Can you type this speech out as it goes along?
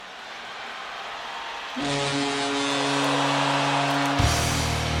Bruins,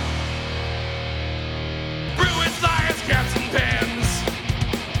 Flyers, Caps, and Pens.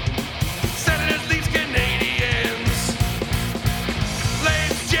 Senators, Leafs, Canadians.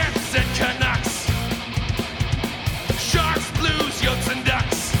 Flames, Jets, and Canucks. Sharks, Blues, Yotes, and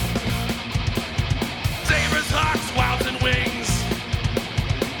Ducks. Sabres, Hawks, Wilds, and Wings.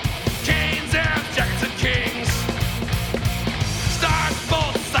 Canes, Avs, Jackets, and Kings. Stars,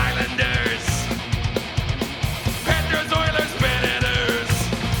 Bolts, Islanders. Panthers, Oilers, Predators.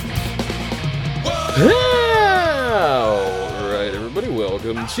 All right, everybody,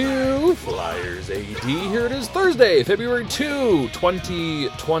 welcome to Flyers AD. Here it is, Thursday, February 2,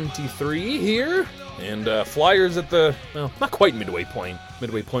 2023 here. And Flyers at the, well, not quite midway point.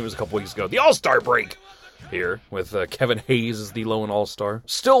 Midway point was a couple weeks ago. The All-Star break here with Kevin Hayes as the lone All-Star.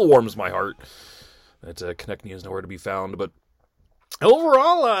 Still warms my heart that Konechny is nowhere to be found. But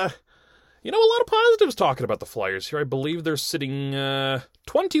overall, a lot of positives talking about the Flyers here. I believe they're sitting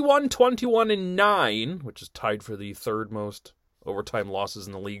 21-21-9, which is tied for the third most overtime losses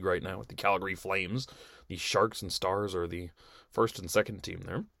in the league right now with the Calgary Flames. The Sharks and Stars are the first and second team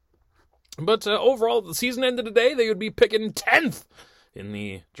there. But overall, if the season ended today, they would be picking 10th in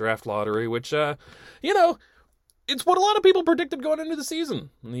the draft lottery, which, it's what a lot of people predicted going into the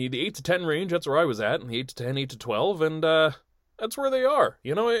season. The 8 to 10 range, that's where I was at, 8 to 10, 8 to 12, and that's where they are.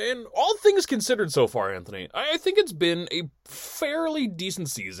 And all things considered so far, Anthony, I think it's been a fairly decent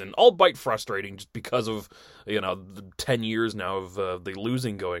season, albeit frustrating just because of, the 10 years now of the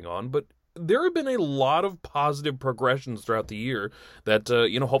losing going on, but there have been a lot of positive progressions throughout the year that,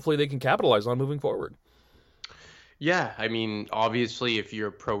 hopefully they can capitalize on moving forward. Yeah, I mean, obviously, if you're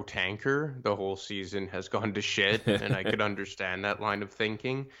a pro tanker, the whole season has gone to shit, and I could understand that line of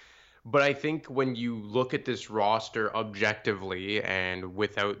thinking. But I think when you look at this roster objectively and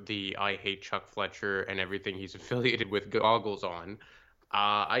without the I hate Chuck Fletcher and everything he's affiliated with goggles on,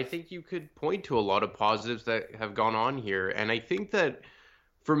 I think you could point to a lot of positives that have gone on here. And I think that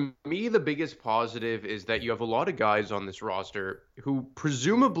for me, the biggest positive is that you have a lot of guys on this roster who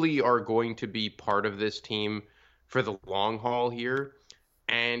presumably are going to be part of this team for the long haul here,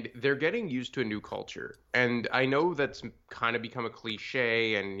 and they're getting used to a new culture. And I know that's kind of become a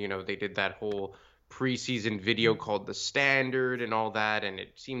cliche, and, they did that whole preseason video called The Standard and all that, and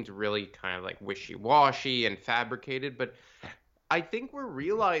it seems really kind of like wishy-washy and fabricated, but I think we're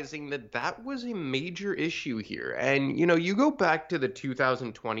realizing that was a major issue here. And, you go back to the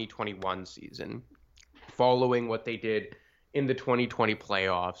 2020-21 season, following what they did in the 2020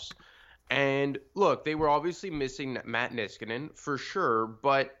 playoffs. And look, they were obviously missing Matt Niskanen for sure,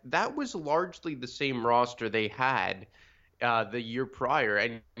 but that was largely the same roster they had the year prior.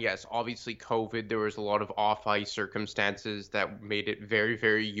 And yes, obviously COVID, there was a lot of off-ice circumstances that made it very,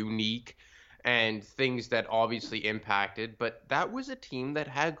 very unique and things that obviously impacted, but that was a team that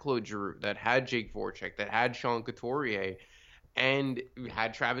had Claude Giroux, that had Jake Voracek, that had Sean Couturier, and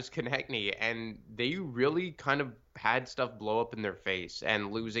had Travis Konechny, and they really kind of had stuff blow up in their face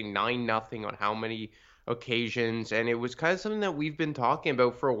and losing 9-0 on how many occasions, and it was kind of something that we've been talking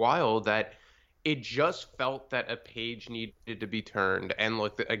about for a while, that it just felt that a page needed to be turned. And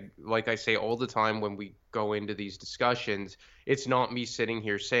look, like I say all the time when we go into these discussions, it's not me sitting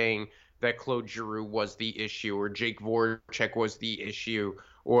here saying that Claude Giroux was the issue or Jake Voracek was the issue,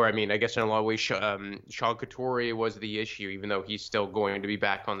 or I guess in a lot of ways Sean Couturier was the issue, even though he's still going to be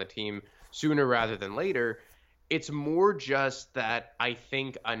back on the team sooner rather than later. It's more just that I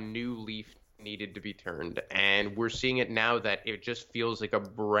think a new leaf needed to be turned, and we're seeing it now that it just feels like a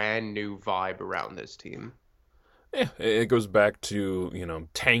brand new vibe around this team. Yeah, it goes back to,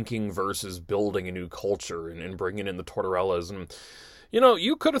 tanking versus building a new culture and bringing in the Tortorellas. And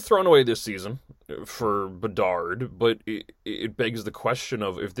you could have thrown away this season for Bedard, but it begs the question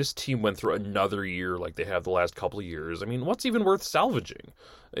of if this team went through another year like they have the last couple of years, what's even worth salvaging?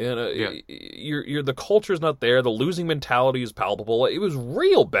 The culture's not there. The losing mentality is palpable. It was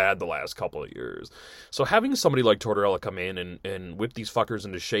real bad the last couple of years. So having somebody like Tortorella come in and whip these fuckers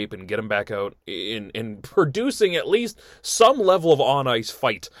into shape and get them back out and producing at least some level of on-ice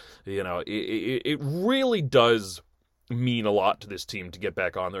fight, it really does mean a lot to this team to get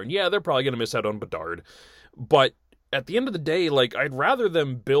back on there. And yeah, they're probably going to miss out on Bedard, but at the end of the day, I'd rather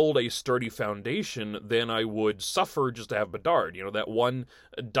them build a sturdy foundation than I would suffer just to have Bedard. That one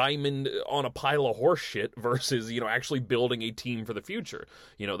diamond on a pile of horse shit versus, actually building a team for the future.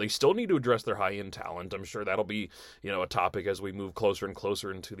 They still need to address their high-end talent. I'm sure that'll be, a topic as we move closer and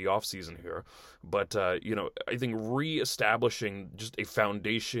closer into the offseason here. But, I think reestablishing just a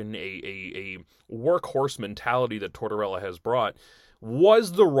foundation, a workhorse mentality that Tortorella has brought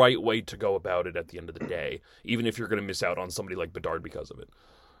was the right way to go about it at the end of the day, even if you're going to miss out on somebody like Bedard because of it.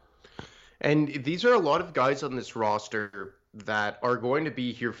 And these are a lot of guys on this roster that are going to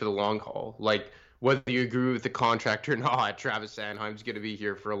be here for the long haul. Like, whether you agree with the contract or not, Travis Sanheim's going to be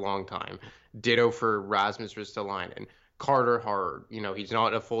here for a long time. Ditto for Rasmus Ristolainen. Carter Hart, he's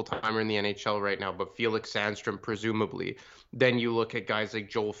not a full-timer in the NHL right now, but Felix Sandstrom, presumably. Then you look at guys like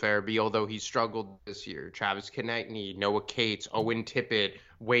Joel Farabee, although he struggled this year. Travis Konecny, Noah Cates, Owen Tippett,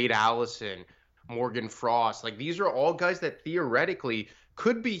 Wade Allison, Morgan Frost. Like, these are all guys that theoretically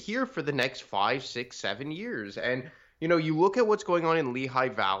could be here for the next 5, 6, 7 years. And, you look at what's going on in Lehigh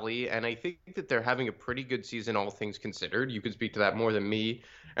Valley, and I think that they're having a pretty good season, all things considered. You could speak to that more than me.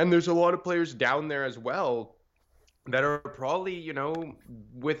 And there's a lot of players down there as well that are probably,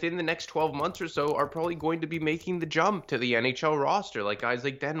 within the next 12 months or so, are probably going to be making the jump to the NHL roster, like guys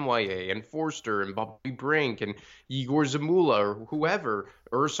like Denwye and Forster and Bobby Brink and Igor Zamula or whoever,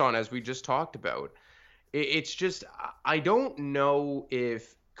 Urson, as we just talked about. It's just, I don't know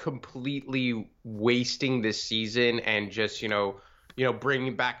if completely wasting this season and just,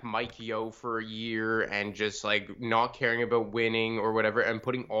 bringing back Mike Yeo for a year and just like not caring about winning or whatever and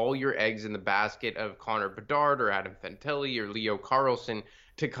putting all your eggs in the basket of Connor Bedard or Adam Fantilli or Leo Carlsson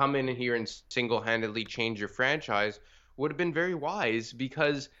to come in here and single-handedly change your franchise would have been very wise,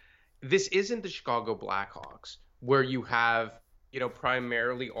 because this isn't the Chicago Blackhawks where you have,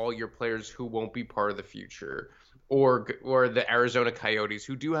 primarily all your players who won't be part of the future, or the Arizona Coyotes,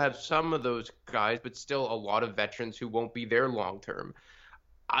 who do have some of those guys, but still a lot of veterans who won't be there long term.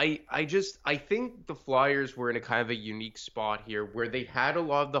 I think the Flyers were in a kind of a unique spot here where they had a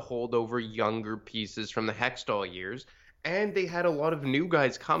lot of the holdover younger pieces from the Hextall years, and they had a lot of new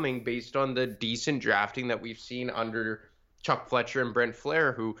guys coming based on the decent drafting that we've seen under Chuck Fletcher and Brent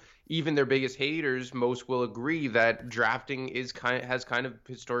Flair, who even their biggest haters, most will agree that drafting has kind of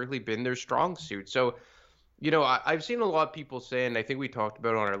historically been their strong suit. So, I've seen a lot of people say, and I think we talked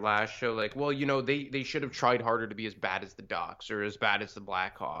about it on our last show, like, well, they should have tried harder to be as bad as the Ducks or as bad as the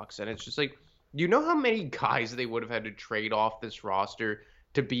Blackhawks. And it's just like, how many guys they would have had to trade off this roster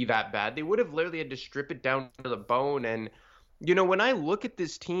to be that bad? They would have literally had to strip it down to the bone. And, when I look at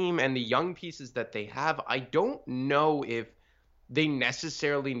this team and the young pieces that they have, I don't know if they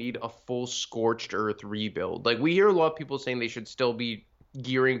necessarily need a full scorched earth rebuild. Like, we hear a lot of people saying they should still be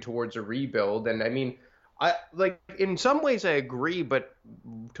gearing towards a rebuild. And I mean, in some ways I agree, but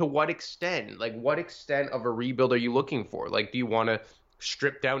to what extent? Like, what extent of a rebuild are you looking for? Like, do you want to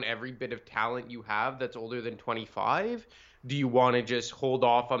strip down every bit of talent you have that's older than 25? Do you want to just hold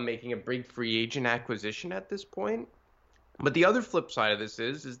off on making a big free agent acquisition at this point? But the other flip side of this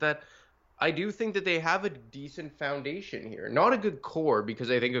is that I do think that they have a decent foundation here. Not a good core,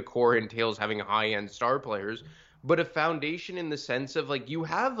 because I think a core entails having high-end star players, but a foundation in the sense of, like, you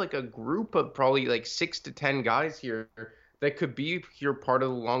have like a group of probably like 6 to 10 guys here that could be here part of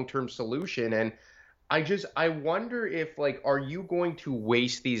the long-term solution. And I wonder if, like, are you going to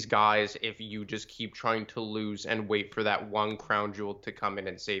waste these guys if you just keep trying to lose and wait for that one crown jewel to come in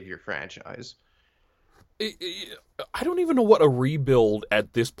and save your franchise? I don't even know what a rebuild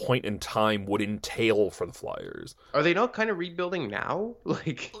at this point in time would entail for the Flyers. Are they not kind of rebuilding now?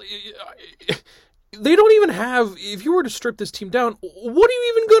 Like, they don't even have, if you were to strip this team down, what are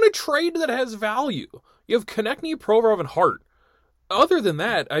you even going to trade that has value? You have Konecny, Provorov, and Hart. Other than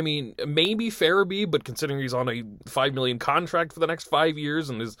that, I mean, maybe Farabee, but considering he's on a $5 million contract for the next 5 years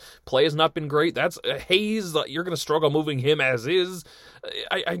and his play has not been great, that's Hayes. You're going to struggle moving him as is.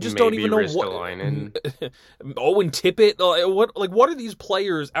 I just don't even know what. Owen Tippett. What are these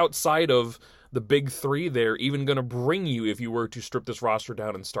players outside of the big three there even going to bring you if you were to strip this roster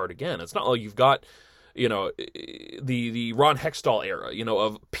down and start again? It's not like you've got, the Ron Hextall era,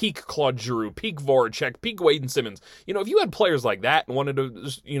 of peak Claude Giroux, peak Voracek, peak Wade and Simmons. If you had players like that and wanted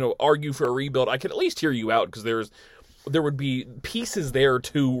to, argue for a rebuild, I could at least hear you out, because there would be pieces there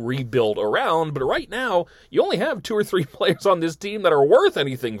to rebuild around. But right now, you only have 2 or 3 players on this team that are worth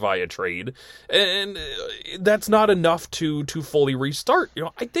anything via trade, and that's not enough to fully restart.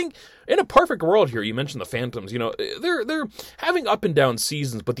 I think in a perfect world here, you mentioned the Phantoms, they're having up and down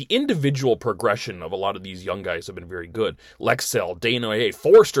seasons, but the individual progression of a lot of these young guys have been very good. Lexell, Desnoyers,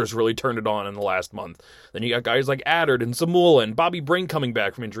 Forster's really turned it on in the last month. Then you got guys like Addard and Zamula and Bobby Brink coming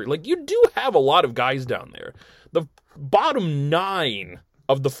back from injury. Like, you do have a lot of guys down there. The bottom 9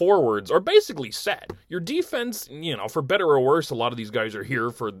 of the forwards are basically set. Your defense, for better or worse, a lot of these guys are here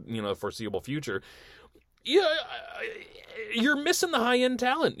for, the foreseeable future. Yeah, you're missing the high-end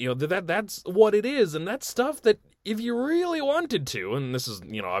talent. That's what it is, and that's stuff that if you really wanted to, and this is,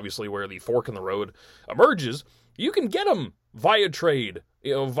 obviously where the fork in the road emerges, you can get them via trade,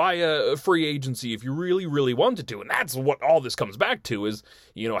 via free agency if you really, really wanted to. And that's what all this comes back to is,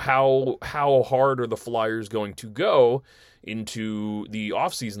 how hard are the Flyers going to go into the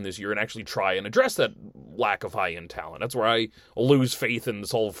offseason this year and actually try and address that lack of high-end talent. That's where I lose faith in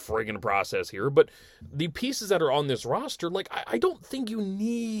this whole friggin' process here. But the pieces that are on this roster, I don't think you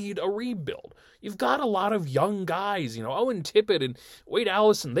need a rebuild. You've got a lot of young guys, Owen Tippett and Wade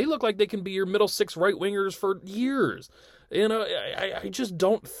Allison. They look like they can be your middle six right-wingers for years. I just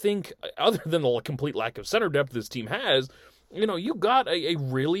don't think, other than the complete lack of center depth this team has, you got a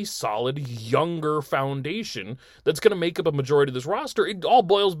really solid, younger foundation that's going to make up a majority of this roster. It all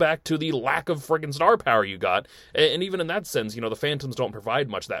boils back to the lack of friggin' star power you got. And even in that sense, the Phantoms don't provide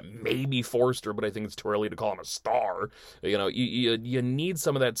much. That maybe Forster, but I think it's too early to call him a star. You need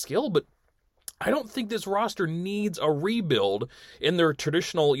some of that skill, but I don't think this roster needs a rebuild in their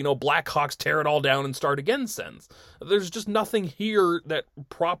traditional, Blackhawks tear it all down and start again sense. There's just nothing here that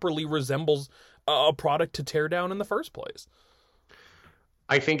properly resembles a product to tear down in the first place.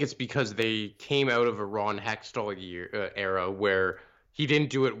 I think it's because they came out of a Ron Hextall era where he didn't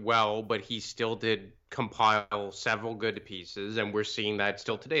do it well, but he still did compile several good pieces, and we're seeing that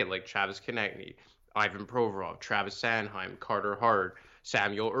still today, like Travis Konecny, Ivan Provorov, Travis Sanheim, Carter Hart,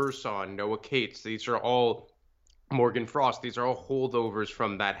 Samuel Urson, Noah Cates. These are all Morgan Frost. These are all holdovers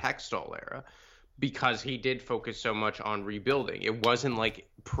from that Hextall era because he did focus so much on rebuilding. It wasn't like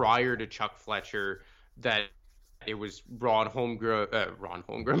prior to Chuck Fletcher that it was Paul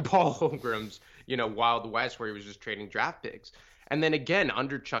Holmgren's, Wild West where he was just trading draft picks. And then again,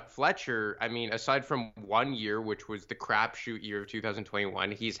 under Chuck Fletcher, I mean, aside from 1 year, which was the crapshoot year of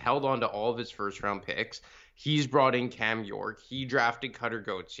 2021, he's held on to all of his first-round picks. He's brought in Cam York. He drafted Cutter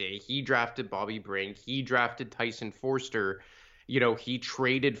Gauthier. He drafted Bobby Brink. He drafted Tyson Forster. He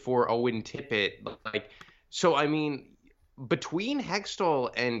traded for Owen Tippett. So, I mean, between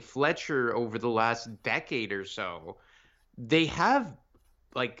Hextall and Fletcher over the last decade or so, they have,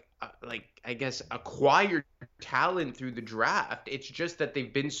 I guess, acquired talent through the draft. It's just that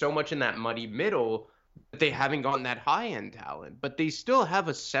they've been so much in that muddy middle that they haven't gotten that high-end talent. But they still have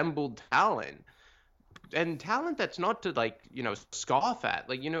assembled talent. And talent that's not to, scoff at.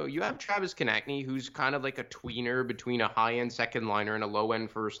 You have Travis Konecny, who's kind of like a tweener between a high-end second liner and a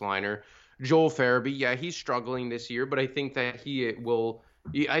low-end first liner. Joel Farabee, yeah, he's struggling this year, but I think that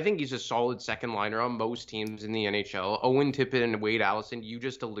I think he's a solid second liner on most teams in the NHL. Owen Tippett and Wade Allison, you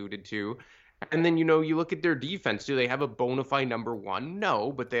just alluded to. And then, you look at their defense. Do they have a bona fide number one?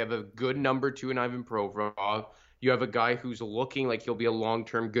 No, but they have a good number two in Ivan Provorov. You have a guy who's looking like he'll be a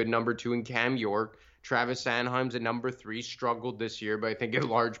long-term good number two in Cam York. Travis Sanheim's a number three, struggled this year, but I think in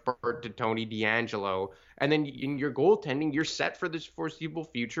large part to Tony DeAngelo. And then in your goaltending, you're set for this foreseeable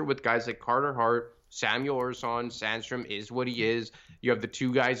future with guys like Carter Hart, Samuel Urson, Sandstrom is what he is. You have the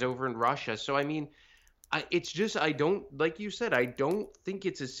two guys over in Russia. So, I mean, it's just, I don't, like you said, I don't think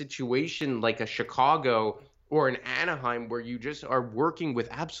it's a situation like a Chicago or an Anaheim where you just are working with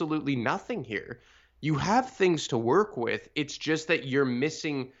absolutely nothing here. You have things to work with. It's just that you're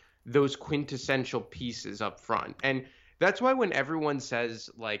missing those quintessential pieces up front. And that's why when everyone says,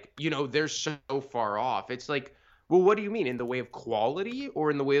 they're so far off, it's like, well, what do you mean? In the way of quality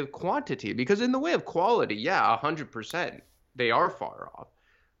or in the way of quantity? Because in the way of quality, yeah, 100%, they are far off.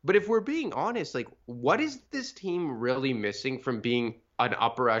 But if we're being honest, what is this team really missing from being an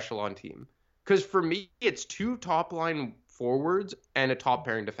upper echelon team? Because for me, it's two top-line forwards and a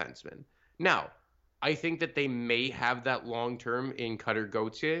top-pairing defenseman. Now, I think that they may have that long-term in Cutter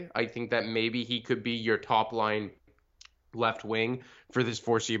Gauthier. I think that maybe he could be your top-line left wing for this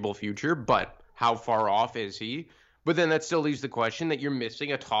foreseeable future, but how far off is he? But then that still leaves the question that you're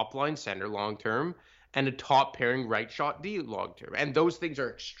missing a top-line center long-term and a top-pairing right shot D long-term. And those things are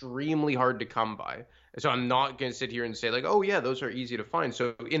extremely hard to come by. So I'm not going to sit here and say, oh, yeah, those are easy to find.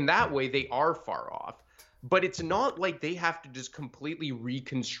 So in that way, they are far off. But it's not like they have to just completely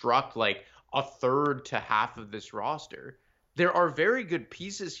reconstruct, a third to half of this roster. There are very good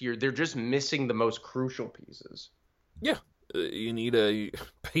pieces here. They're just missing the most crucial pieces. Yeah. You need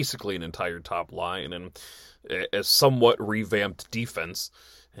basically an entire top line and a somewhat revamped defense,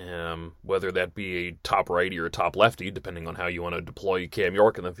 whether that be a top righty or a top lefty, depending on how you want to deploy Cam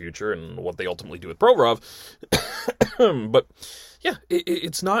York in the future and what they ultimately do with Provorov. But yeah,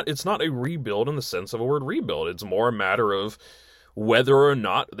 it's not a rebuild in the sense of a word rebuild. It's more a matter of whether or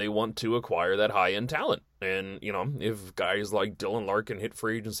not they want to acquire that high-end talent. And, if guys like Dylan Larkin hit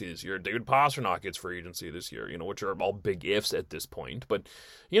free agency this year, David Pastrnak hits free agency this year, which are all big ifs at this point. But,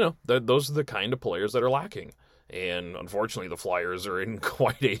 those are the kind of players that are lacking. And unfortunately, the Flyers are in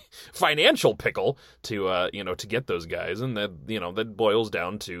quite a financial pickle to to get those guys, and that boils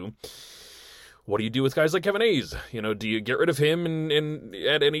down to, what do you do with guys like Kevin Hayes? Do you get rid of him and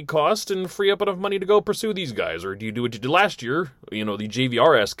at any cost and free up enough money to go pursue these guys? Or do you do what you did last year, the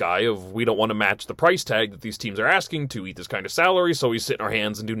JVRS guy of, we don't want to match the price tag that these teams are asking to eat this kind of salary, so we sit in our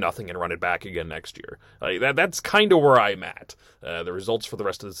hands and do nothing and run it back again next year. That's kind of where I'm at. The results for the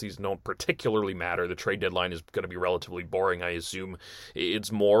rest of the season don't particularly matter. The trade deadline is going to be relatively boring, I assume.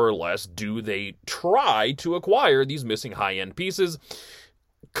 It's more or less, do they try to acquire these missing high-end pieces?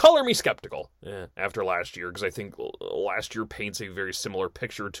 Color me skeptical after last year, because I think last year paints a very similar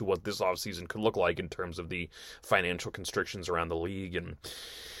picture to what this offseason could look like in terms of the financial constrictions around the league. And,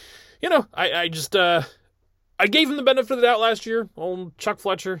 I gave him the benefit of the doubt last year, old Chuck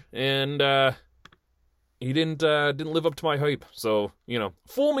Fletcher, and he didn't live up to my hype. So,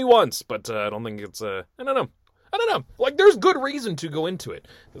 fool me once, but I don't think it's, I don't know. There's good reason to go into it.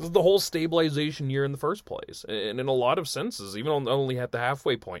 This is the whole stabilization year in the first place. And in a lot of senses, even only at the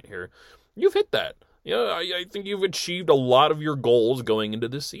halfway point here, you've hit that. I think you've achieved a lot of your goals going into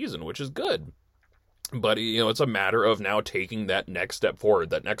this season, which is good. But, it's a matter of now taking that next step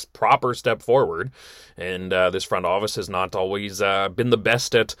forward, that next proper step forward. And this front office has not always been the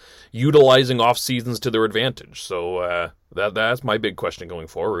best at utilizing off seasons to their advantage. So that's my big question going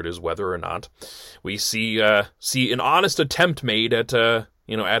forward, is whether or not we see an honest attempt made at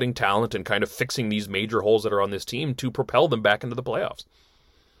adding talent and kind of fixing these major holes that are on this team to propel them back into the playoffs.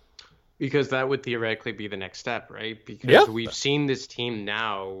 Because that would theoretically be the next step, right? Because we've seen this team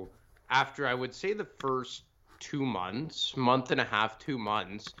now, after I would say the first 2 months, month and a half, 2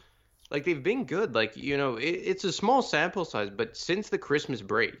 months, they've been good. It's a small sample size, but since the Christmas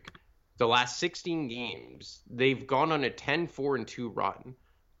break, the last 16 games, they've gone on a 10-4-2 run.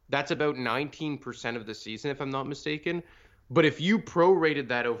 That's about 19% of the season, if I'm not mistaken. But if you prorated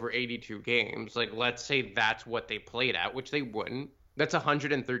that over 82 games, let's say that's what they played at, which they wouldn't, that's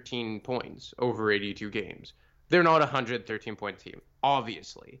 113 points over 82 games. They're not a 113-point team,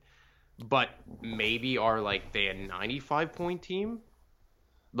 obviously. But maybe are they a 95-point team?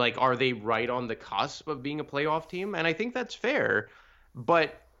 Are they right on the cusp of being a playoff team? And I think that's fair.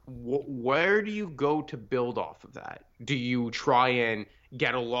 But where do you go to build off of that? Do you try and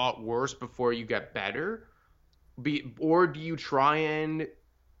get a lot worse before you get better? Or do you try and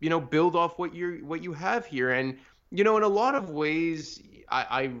build off what you have here? And in a lot of ways,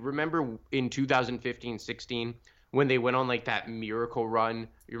 I remember in 2015-16 when they went on that miracle run.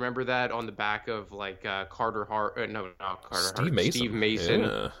 You remember that, on the back of Carter Hart? No, not Carter Steve Hart. Mason. Steve Mason.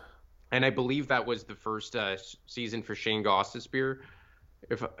 Yeah. And I believe that was the first season for Shane Gostisbehere,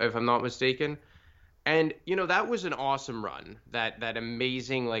 if I'm not mistaken. And that was an awesome run. That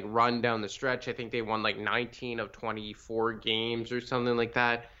amazing run down the stretch. I think they won 19 of 24 games or something like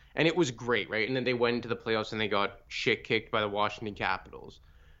that. And it was great, right? And then they went into the playoffs and they got shit kicked by the Washington Capitals.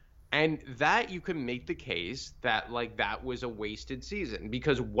 And that, you can make the case that that was a wasted season,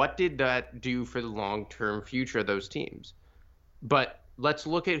 because what did that do for the long-term future of those teams? But let's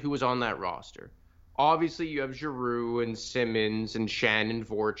look at who was on that roster. Obviously, you have Giroux and Simmons and Shannon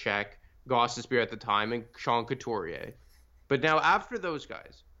Voracek, Gostisbehere at the time, and Sean Couturier. But now after those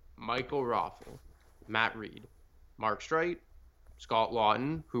guys, Michael Raffl, Matt Reed, Mark Streit, Scott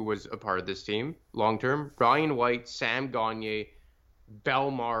Laughton, who was a part of this team long-term, Brian White, Sam Gagner,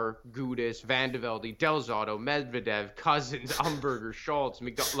 Belmar, Gudas, Van de Velde, Del Zotto, Medvedev, Cousins, Umberger, Schultz,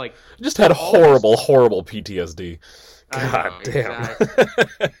 just had horrible PTSD. God damn.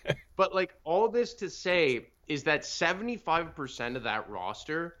 Exactly. But all this to say is that 75% of that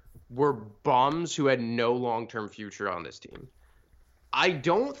roster were bums who had no long-term future on this team. I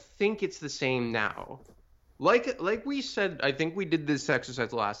don't think it's the same now. Like we said, I think we did this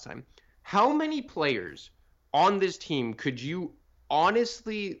exercise last time. How many players on this team could you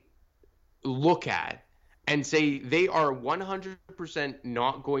honestly look at and say they are 100%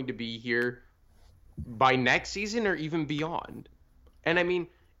 not going to be here by next season or even beyond? And I mean,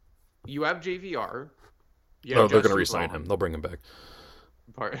 you have JVR. They're going to re-sign him. They'll bring him back.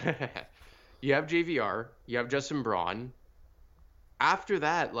 You have JVR. You have Justin Braun. After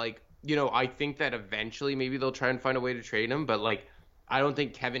that, I think that eventually maybe they'll try and find a way to trade him. But, I don't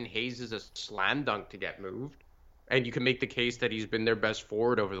think Kevin Hayes is a slam dunk to get moved. And you can make the case that he's been their best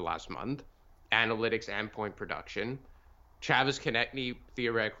forward over the last month. Analytics and point production. Travis Konecny,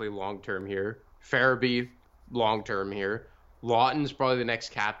 theoretically long-term here. Farabee, long-term here. Lawton's probably the next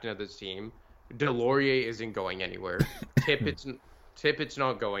captain of this team. Delorier isn't going anywhere. Tippett's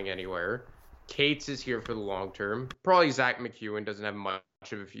not going anywhere. Cates is here for the long term. Probably Zach McEwen doesn't have much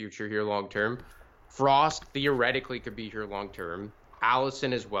of a future here long term. Frost theoretically could be here long term.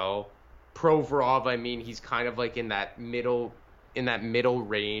 Allison as well. Provorov, I mean, he's kind of like in that middle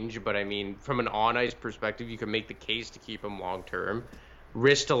range, but I mean, from an on ice perspective, you can make the case to keep him long term.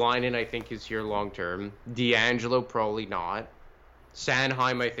 Ristolainen, I think, is here long term. D'Angelo, probably not.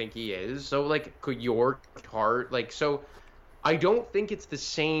 Sanheim, I think he is. So, like, York, Hart, like, so I don't think it's the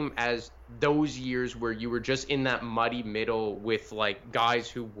same as those years where you were just in that muddy middle with, like, guys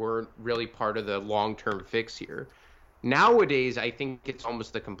who weren't really part of the long-term fix here. Nowadays, I think it's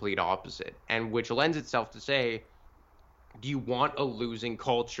almost the complete opposite, and which lends itself to say, do you want a losing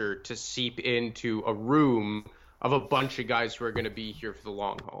culture to seep into a room of a bunch of guys who are going to be here for the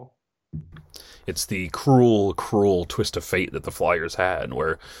long haul? It's the cruel, cruel twist of fate that the Flyers had,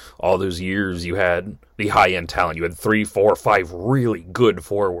 where all those years you had the high-end talent. You had 3, 4, 5 really good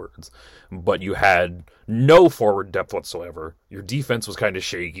forwards, but you had no forward depth whatsoever. Your defense was kind of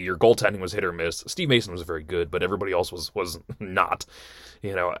shaky. Your goaltending was hit or miss. Steve Mason was very good, but everybody else was not.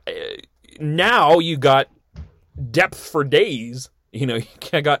 You know, now you got depth for days. You know,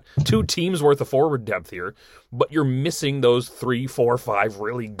 you got 2 teams worth of forward depth here, but you're missing those 3, 4, 5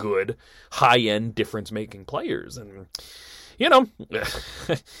 really good high-end difference-making players. And, you know,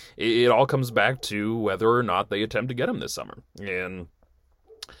 it all comes back to whether or not they attempt to get him this summer. And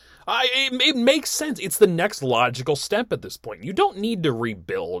it makes sense. It's the next logical step at this point. You don't need to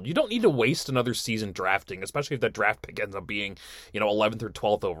rebuild. You don't need to waste another season drafting, especially if that draft pick ends up being, 11th or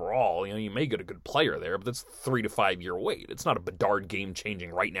 12th overall. You know, you may get a good player there, but that's 3 to 5 year wait. It's not a Bedard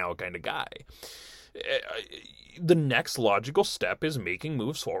game-changing right now kind of guy. The next logical step is making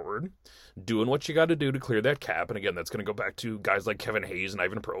moves forward, doing what you got to do to clear that cap. And again, that's going to go back to guys like Kevin Hayes and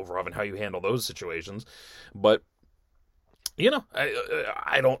Ivan Provorov and how you handle those situations. But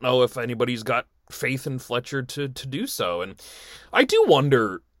I don't know if anybody's got faith in Fletcher to do so. And I do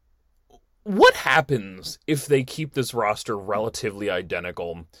wonder what happens if they keep this roster relatively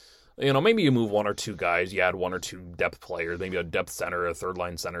identical. Maybe you move 1 or 2 guys, you add 1 or 2 depth players, maybe a depth center, a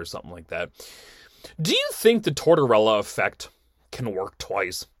third-line center, something like that. Do you think the Tortorella effect can work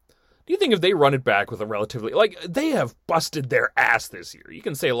twice? Do you think if they run it back with a relatively... they have busted their ass this year. You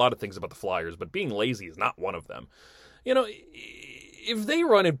can say a lot of things about the Flyers, but being lazy is not one of them. If they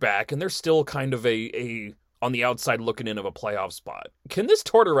run it back and they're still kind of a on the outside looking in of a playoff spot, can this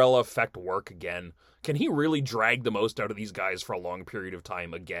Tortorella effect work again? Can he really drag the most out of these guys for a long period of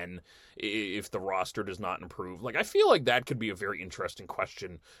time again if the roster does not improve? I feel like that could be a very interesting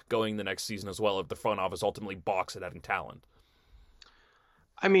question going the next season as well if the front office ultimately balks at adding talent.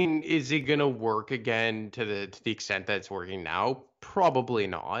 I mean, is it going to work again to the extent that it's working now? Probably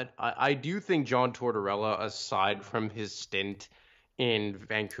not. I do think John Tortorella, aside from his stint in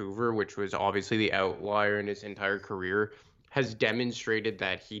Vancouver, which was obviously the outlier in his entire career, has demonstrated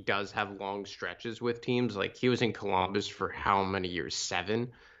that he does have long stretches with teams. He was in Columbus for how many years? 7?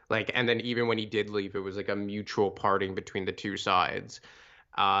 And then even when he did leave, it was a mutual parting between the two sides.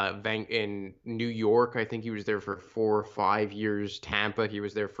 In New York, I think he was there for 4 or 5 years. Tampa, he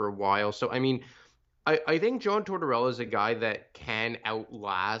was there for a while. So, I mean, I think John Tortorella is a guy that can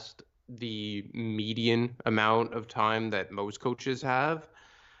outlast the median amount of time that most coaches have.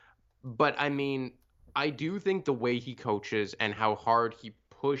 But, I mean, I do think the way he coaches and how hard he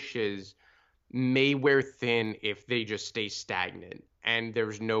pushes may wear thin if they just stay stagnant and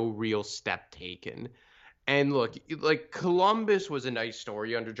there's no real step taken. And look, Columbus was a nice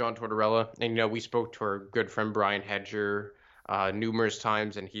story under John Tortorella. And, we spoke to our good friend Brian Hedger numerous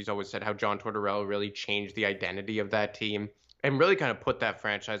times, and he's always said how John Tortorella really changed the identity of that team and really kind of put that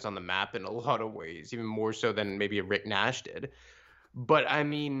franchise on the map in a lot of ways, even more so than maybe Rick Nash did. But, I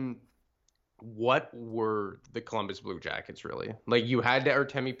mean, what were the Columbus Blue Jackets really? You had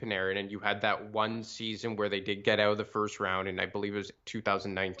Artemi Panarin, and you had that one season where they did get out of the first round, and I believe it was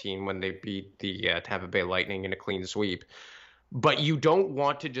 2019 when they beat the Tampa Bay Lightning in a clean sweep. But you don't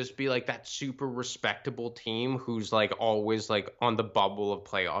want to just be that super respectable team who's always on the bubble of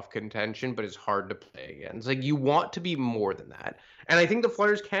playoff contention, but is hard to play against. You want to be more than that. And I think the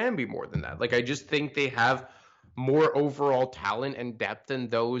Flyers can be more than that. I just think they have more overall talent and depth than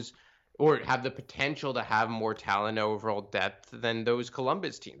those, or have the potential to have more talent and overall depth than those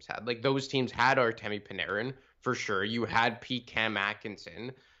Columbus teams had. Those teams had Artemi Panarin, for sure. You had Pete Cam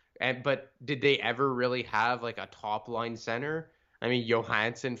Atkinson. But did they ever really have a top line center? I mean,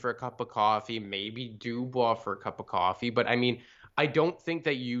 Johansson for a cup of coffee, maybe Dubois for a cup of coffee. But I mean, I don't think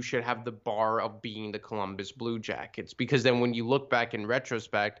that you should have the bar of being the Columbus Blue Jackets, because then when you look back in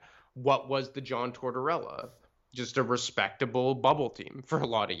retrospect, what was the John Tortorella? Just a respectable bubble team for a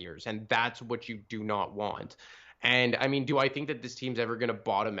lot of years. And that's what you do not want. And I mean, do I think that this team's ever going to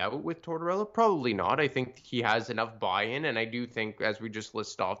bottom out with Tortorella? Probably not. I think he has enough buy-in, and I do think, as we just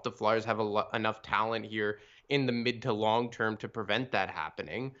list off, the Flyers have enough talent here in the mid to long term to prevent that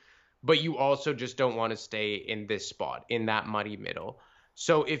happening. But you also just don't want to stay in this spot, in that muddy middle.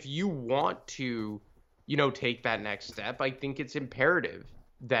 So if you want to, take that next step, I think it's imperative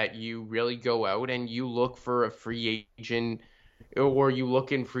that you really go out and you look for a free agent, or you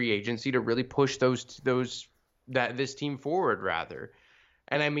look in free agency to really push this team forward rather.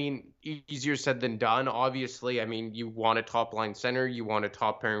 And I mean, easier said than done. Obviously, I mean, you want a top line center, you want a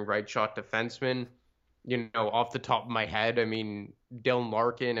top pairing right shot defenseman. Off the top of my head, I mean, Dylan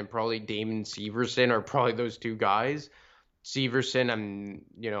Larkin and probably Damon Severson are probably those two guys. Severson,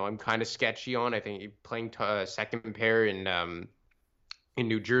 I'm kind of sketchy on. I think he's playing second pair in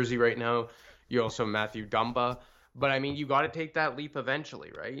New Jersey right now. You also have Matthew Dumba. But, I mean, you got to take that leap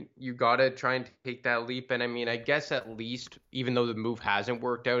eventually, right? You got to try and take that leap. And, I mean, I guess at least, even though the move hasn't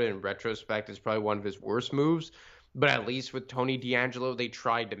worked out, in retrospect, it's probably one of his worst moves. But at least with Tony DeAngelo, they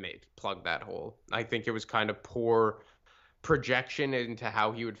tried to plug that hole. I think it was kind of poor projection into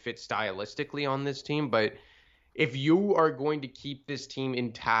how he would fit stylistically on this team. But if you are going to keep this team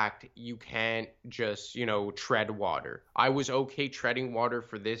intact, you can't just, tread water. I was okay treading water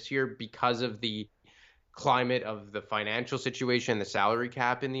for this year because of the climate of the financial situation, the salary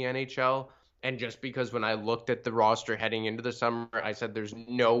cap in the NHL. And just because when I looked at the roster heading into the summer, I said there's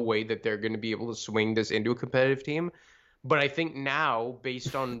no way that they're going to be able to swing this into a competitive team. But I think now,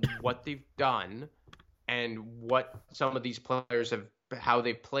 based on what they've done and what some of these players how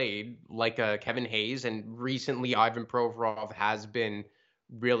they've played, like Kevin Hayes, and recently Ivan Provorov has been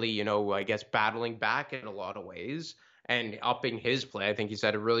really, I guess, battling back in a lot of ways and upping his play. I think he's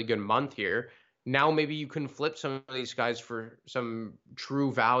had a really good month here. Now maybe you can flip some of these guys for some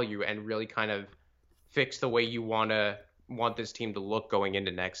true value and really kind of fix the way you want this team to look going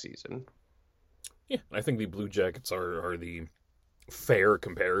into next season. Yeah, I think the Blue Jackets are the fair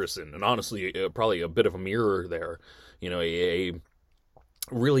comparison, and honestly, probably a bit of a mirror there. A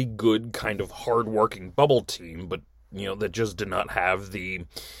really good kind of hard-working bubble team, but that just did not have the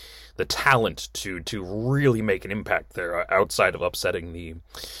talent to really make an impact there outside of upsetting the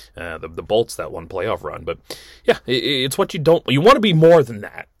Bolts that one playoff run. But yeah, it's what you want to be more than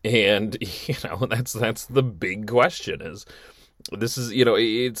that, and that's the big question.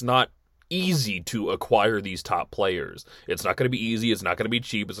 It's not easy to acquire these top players. It's not going to be easy. It's not going to be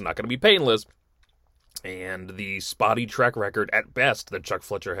cheap. It's not going to be painless. And the spotty track record at best that Chuck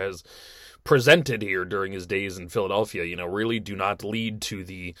Fletcher has presented here during his days in Philadelphia, really do not lead to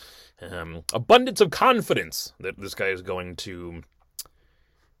the abundance of confidence that this guy is going to,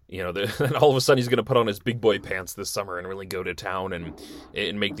 that all of a sudden he's going to put on his big boy pants this summer and really go to town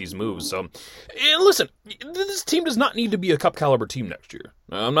and make these moves. So, listen, this team does not need to be a cup caliber team next year.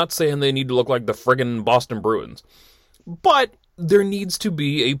 I'm not saying they need to look like the friggin' Boston Bruins, but there needs to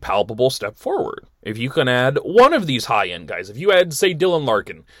be a palpable step forward. If you can add one of these high-end guys, if you add, say, Dylan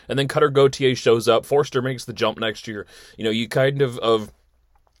Larkin, and then Cutter Gauthier shows up, Forster makes the jump next year, you kind of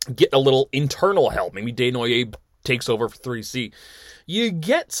get a little internal help. Maybe Desnoyers takes over for 3C. You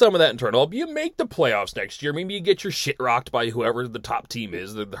get some of that internal help. You make the playoffs next year. Maybe you get your shit rocked by whoever the top team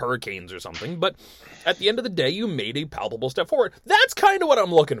is, the Hurricanes or something. But at the end of the day, you made a palpable step forward. That's kind of what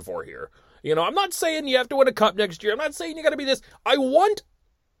I'm looking for here. I'm not saying you have to win a cup next year. I'm not saying you got to be this. I want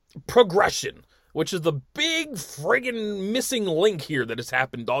progression, which is the big friggin' missing link here that has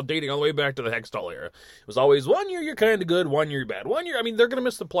happened dating all the way back to the Hextall era. It was always 1 year you're kind of good, 1 year you're bad. 1 year, they're going to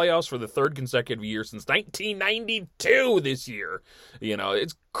miss the playoffs for the third consecutive year since 1992 this year.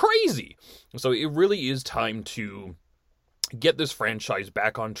 It's crazy. So it really is time to get this franchise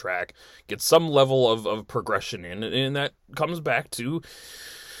back on track, get some level of progression in, and that comes back to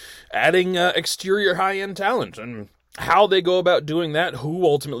adding exterior high-end talent. And how they go about doing that, who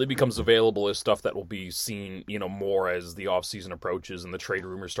ultimately becomes available, is stuff that will be seen, more as the offseason approaches and the trade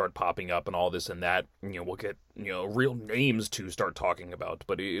rumors start popping up and all this and that. We'll get, real names to start talking about.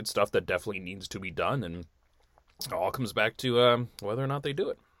 But it's stuff that definitely needs to be done, and it all comes back to whether or not they do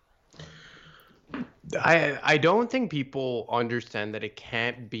it. I don't think people understand that it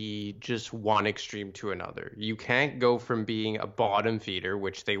can't be just one extreme to another. You can't go from being a bottom feeder,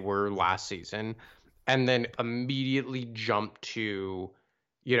 which they were last season, and then immediately jump to,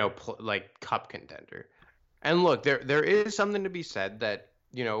 cup contender. And look, there is something to be said that,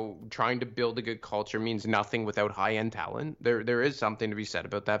 trying to build a good culture means nothing without high-end talent. There is something to be said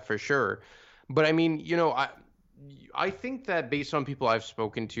about that for sure. But I mean, I think that based on people I've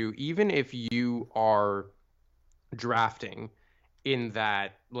spoken to, even if you are drafting in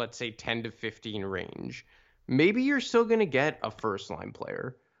that, let's say, 10 to 15 range, maybe you're still going to get a first line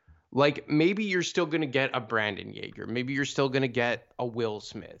player. Like maybe you're still going to get a Brandon Yeager. Maybe you're still going to get a Will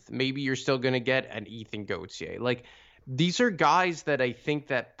Smith. Maybe you're still going to get an Ethan Gauthier. Like these are guys that I think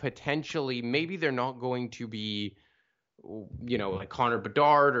that potentially maybe they're not going to be, like Connor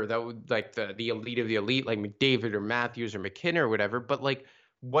Bedard or that would like the elite of the elite, like McDavid or Matthews or McKinnon or whatever. But like,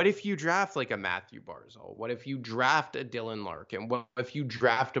 what if you draft like a Matthew Barzal? What if you draft a Dylan Larkin? What if you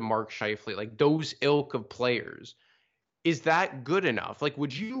draft a Mark Scheifele? Like those ilk of players. Is that good enough? Like,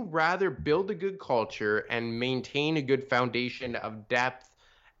 would you rather build a good culture and maintain a good foundation of depth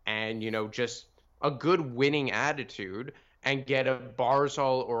and, just a good winning attitude and get a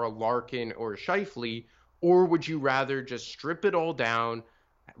Barzal or a Larkin or a Scheifele? Or would you rather just strip it all down,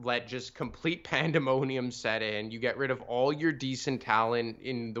 let just complete pandemonium set in, you get rid of all your decent talent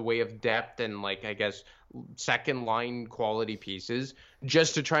in the way of depth and, like, I guess, second line quality pieces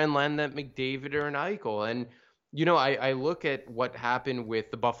just to try and land that McDavid or an Eichel? And I look at what happened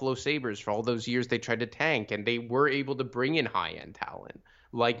with the Buffalo Sabres for all those years they tried to tank, and they were able to bring in high-end talent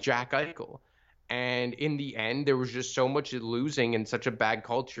like Jack Eichel. And in the end, there was just so much losing and such a bad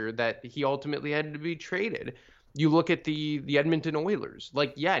culture that he ultimately had to be traded. You look at the Edmonton Oilers.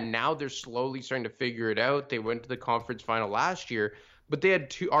 Like, yeah, now they're slowly starting to figure it out. They went to the conference final last year, but they had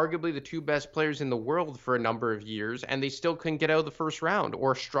arguably the two best players in the world for a number of years, and they still couldn't get out of the first round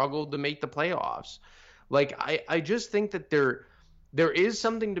or struggled to make the playoffs. Like, I just think that there is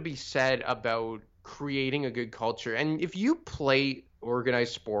something to be said about creating a good culture. And if you play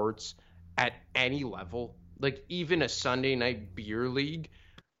organized sports at any level, like even a Sunday night beer league,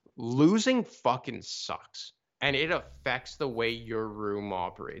 losing fucking sucks. And it affects the way your room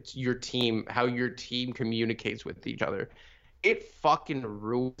operates, your team, how your team communicates with each other. It fucking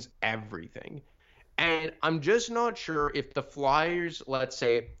ruins everything. And I'm just not sure if the Flyers, let's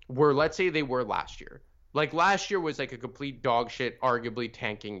say they were last year. Like last year was like a complete dog shit, arguably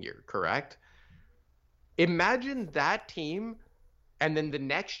tanking year, correct? Imagine that team, and then the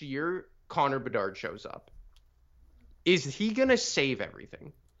next year, Connor Bedard shows up. Is he going to save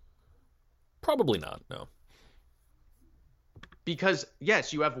everything? Probably not, no. Because,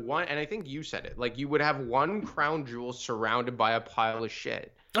 yes, you have one, and I think you said it, like you would have one crown jewel surrounded by a pile of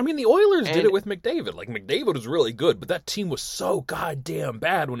shit. I mean, the Oilers did it with McDavid. Like, McDavid was really good, but that team was so goddamn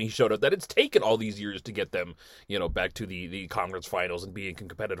bad when he showed up that it's taken all these years to get them, back to the conference finals and being a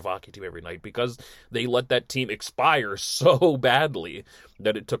competitive hockey team every night because they let that team expire so badly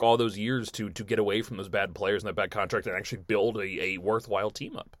that it took all those years to get away from those bad players and that bad contract and actually build a worthwhile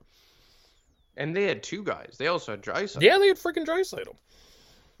team up. And they had two guys. They also had Draisaitl. Yeah, they had freaking Draisaitl.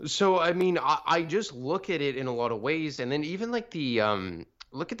 So, I mean, I just look at it in a lot of ways. And then even like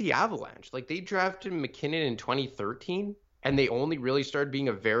look at the Avalanche. Like they drafted McKinnon in 2013, and they only really started being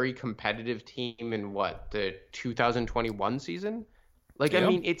a very competitive team in the 2021 season. Like, yeah. I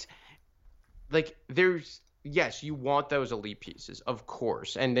mean, it's like yes, you want those elite pieces, of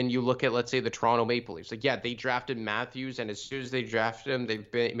course. And then you look at, let's say, the Toronto Maple Leafs. Like, yeah, they drafted Matthews, and as soon as they drafted him,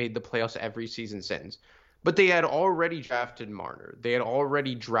 they've made the playoffs every season since. But they had already drafted Marner. They had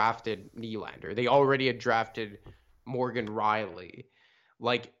already drafted Nylander. They already had drafted Morgan Rielly.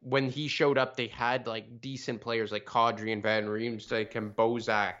 Like, when he showed up, they had, like, decent players like Kadri and Van Riemsdyk and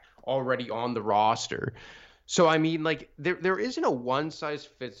Bozak already on the roster. So, I mean, like, there isn't a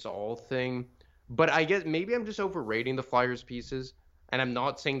one-size-fits-all thing. But I guess maybe I'm just overrating the Flyers pieces. And I'm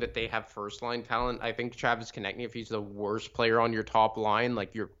not saying that they have first-line talent. I think Travis Konechny, if he's the worst player on your top line,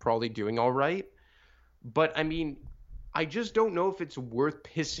 like, you're probably doing all right. But, I mean, I just don't know if it's worth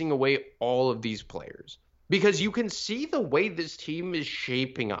pissing away all of these players. Because you can see the way this team is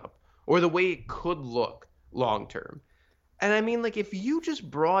shaping up, or the way it could look long term. And I mean, like, if you just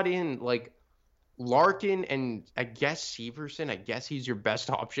brought in, like, Larkin and I guess Severson, I guess he's your best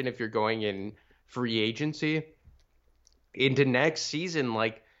option if you're going in free agency into next season,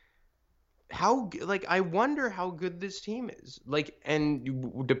 like, I wonder how good this team is. Like, and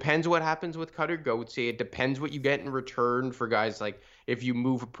it depends what happens with Cutter Gauthier. It depends what you get in return for guys like if you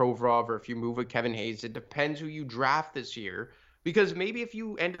move a Provorov or if you move a Kevin Hayes. It depends who you draft this year. Because maybe if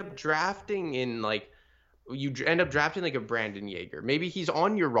you end up drafting like a Brandon Yeager, maybe he's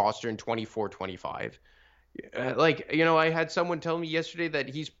on your roster in 24-25. I had someone tell me yesterday that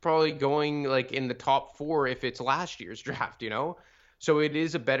he's probably going like in the top 4 if it's last year's draft, So it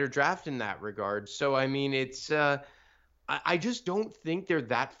is a better draft in that regard. So, I mean, it's I just don't think they're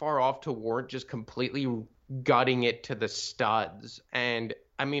that far off to warrant just completely gutting it to the studs. And,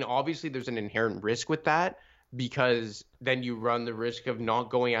 I mean, obviously there's an inherent risk with that because then you run the risk of not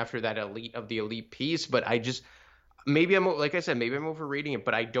going after that elite of the elite piece. But maybe I'm like I said, maybe I'm overrating it,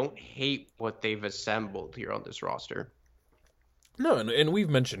 but I don't hate what they've assembled here on this roster. No, and we've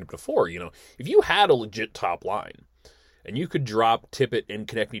mentioned it before, if you had a legit top line, and you could drop Tippett and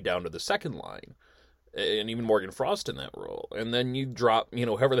Konechny down to the second line, and even Morgan Frost in that role, and then you drop,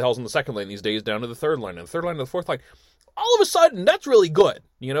 whoever the hell's in the second line these days down to the third line, and the third line to the fourth line, all of a sudden, that's really good.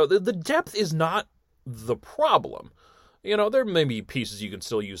 The depth is not the problem. There may be pieces you can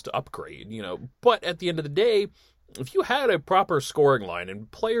still use to upgrade, but at the end of the day, if you had a proper scoring line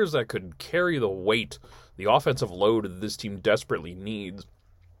and players that could carry the weight, the offensive load that this team desperately needs,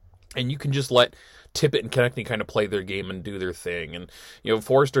 and you can just let Tippett and Konechny kind of play their game and do their thing, and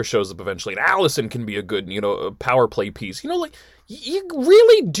Forrester shows up eventually, and Allison can be a good a power play piece. You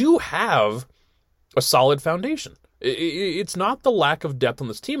really do have a solid foundation. It's not the lack of depth on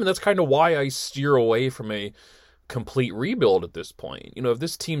this team, and that's kind of why I steer away from a complete rebuild at this point. If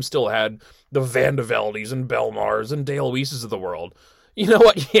this team still had the Van de Veldes and Belmars and Dale Weises of the world, you know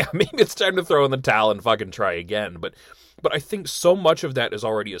what? Yeah, maybe it's time to throw in the towel and fucking try again. But I think so much of that is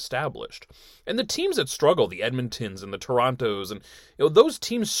already established. And the teams that struggle, the Edmontons and the Torontos, and those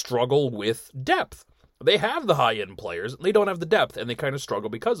teams struggle with depth. They have the high-end players, and they don't have the depth, and they kind of struggle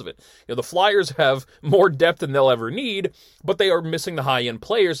because of it. The Flyers have more depth than they'll ever need, but they are missing the high-end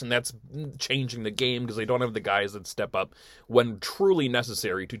players, and that's changing the game because they don't have the guys that step up when truly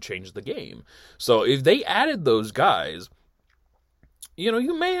necessary to change the game. So if they added those guys,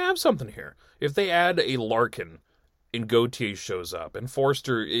 you may have something here. If they add a Larkin, and Gauthier shows up, and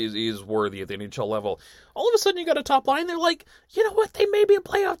Forster is worthy at the NHL level, all of a sudden you got a top line, they're like, you know what, they may be a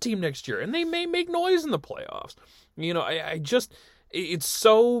playoff team next year, and they may make noise in the playoffs. It's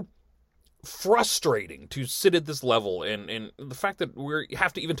so frustrating to sit at this level, and the fact that we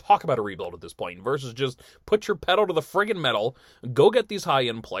have to even talk about a rebuild at this point versus just put your pedal to the friggin' metal, go get these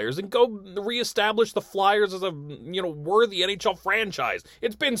high-end players, and go reestablish the Flyers as a worthy NHL franchise.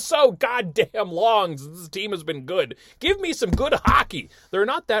 It's been so goddamn long since this team has been good. Give me some good hockey. They're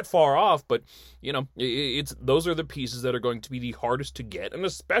not that far off, but it's those are the pieces that are going to be the hardest to get, and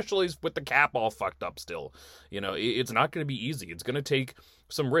especially with the cap all fucked up still. It's not going to be easy. It's going to take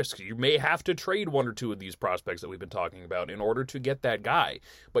some risks. You may have to trade one or two of these prospects that we've been talking about in order to get that guy.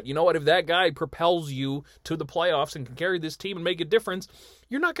 But you know what? If that guy propels you to the playoffs and can carry this team and make a difference,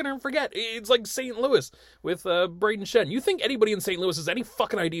 you're not going to forget. It's like St. Louis with Braden Shen. You think anybody in St. Louis has any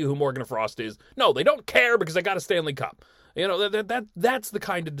fucking idea who Morgan Frost is? No, they don't care because they got a Stanley Cup. That's the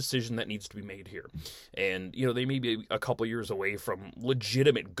kind of decision that needs to be made here. And, they may be a couple years away from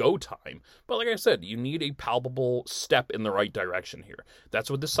legitimate go time. But like I said, you need a palpable step in the right direction here. That's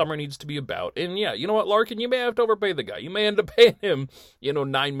what this summer needs to be about. And yeah, you know what, Larkin, you may have to overpay the guy. You may end up paying him,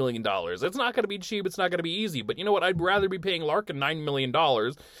 $9 million. It's not going to be cheap. It's not going to be easy. But you know what? I'd rather be paying Larkin $9 million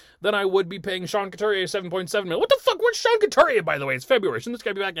than I would be paying Sean Couturier $7.7 million. What the fuck? Where's Sean Couturier, by the way? It's February. Shouldn't this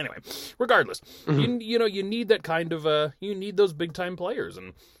guy be back anyway? Regardless, you need that kind of, you need those big-time players,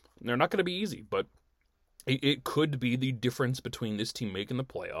 and they're not going to be easy, but it could be the difference between this team making the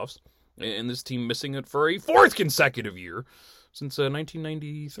playoffs and this team missing it for a fourth consecutive year since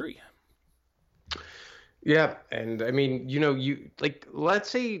 1993. Yeah, and I mean, let's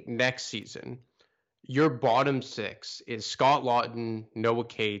say next season, your bottom six is Scott Laughton, Noah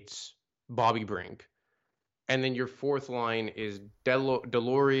Cates, Bobby Brink. And then your fourth line is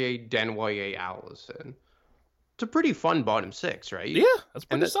Delorier, Desnoyers, Allison. It's a pretty fun bottom six, right? Yeah, that's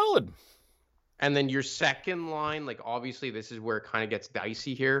pretty solid. And then your second line, obviously this is where it kind of gets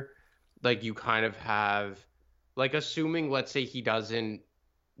dicey here. You kind of have, assuming, let's say he doesn't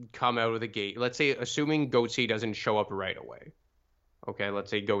come out of the gate. Assuming Gauthier doesn't show up right away. Okay, let's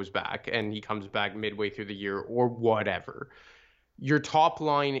say he goes back and he comes back midway through the year or whatever. Your top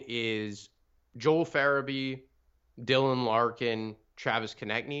line is Joel Farabee, Dylan Larkin, Travis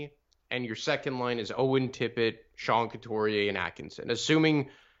Konechny, and your second line is Owen Tippett, Sean Couturier, and Atkinson.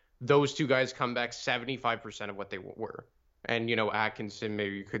 Assuming those two guys come back 75% of what they were. And, Atkinson,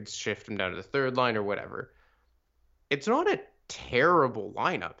 maybe you could shift him down to the third line or whatever. It's not a terrible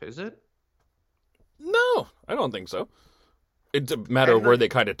lineup, is it? No, I don't think so. It's a matter of where they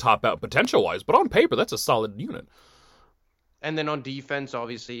kind of top out potential-wise, but on paper, that's a solid unit. And then on defense,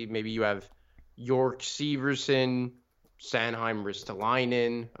 obviously, maybe you have York, Severson, Sanheim,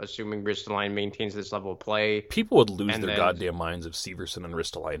 Ristolainen, assuming Ristolainen maintains this level of play. People would lose their goddamn minds if Severson and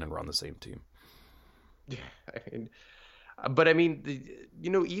Ristolainen were on the same team. Yeah, but I mean,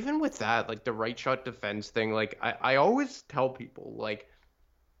 even with that, the right shot defense thing, I always tell people,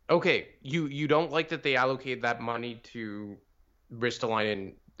 okay, you don't like that they allocated that money to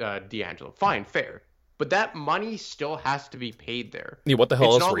Ristolainen and D'Angelo. Fine, fair. But that money still has to be paid there. Yeah, what the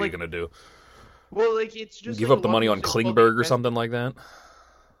hell else were you going to do? Well, like it's just Give like up a the lot of money people on say, well, Klingberg or something like that.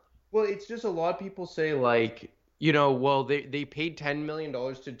 well, it's just a lot of people say like, well, they paid $10 million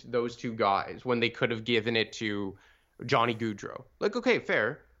to those two guys when they could have given it to Johnny Gaudreau. Like, okay,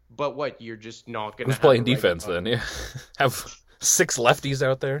 fair, but what? You're just not gonna Who's have playing a right defense then? Yeah, have 6 lefties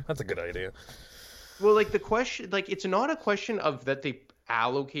out there. That's a good idea. Well, like the question, like it's not a question of that they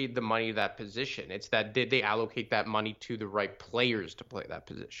allocate the money to that position. It's that did they allocate that money to the right players to play that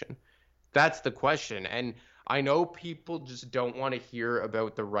position? That's the question. And I know people just don't want to hear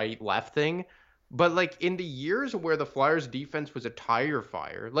about the right left thing, but like in the years where the Flyers defense was a tire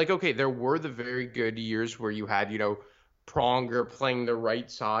fire, like okay, there were the very good years where you had, Pronger playing the right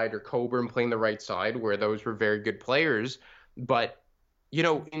side or Coburn playing the right side, where those were very good players. But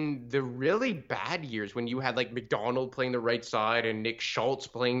in the really bad years when you had like McDonald playing the right side and Nick Schultz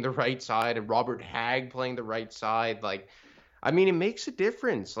playing the right side and Robert Hagg playing the right side, like, I mean, it makes a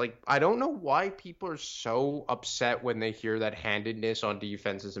difference. Like, I don't know why people are so upset when they hear that handedness on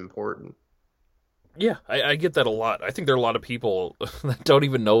defense is important. Yeah, I get that a lot. I think there are a lot of people that don't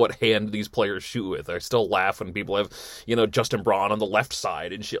even know what hand these players shoot with. I still laugh when people have, Justin Braun on the left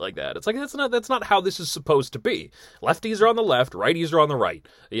side and shit like that. It's like that's not how this is supposed to be. Lefties are on the left, righties are on the right.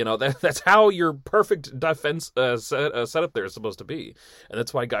 That's how your perfect defense setup there is supposed to be. And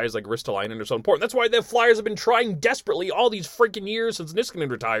that's why guys like Ristolainen are so important. That's why the Flyers have been trying desperately all these freaking years since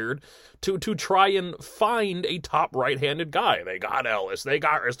Niskanen retired to try and find a top right-handed guy. They got Ellis, they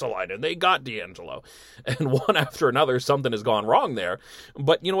got Ristolainen, they got DeAngelo. And one after another, something has gone wrong there.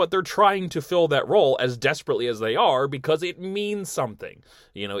 But you know what? They're trying to fill that role as desperately as they are because it means something.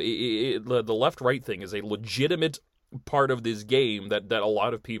 The left-right thing is a legitimate part of this game that a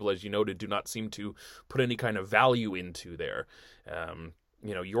lot of people, as you noted, do not seem to put any kind of value into there.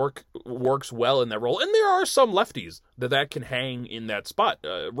 York works well in that role, and there are some lefties that can hang in that spot.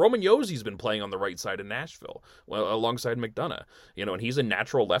 Roman Yoshi's been playing on the right side in Nashville, alongside McDonough, and he's a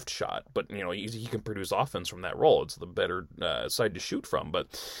natural left shot, but he can produce offense from that role. It's the better side to shoot from. But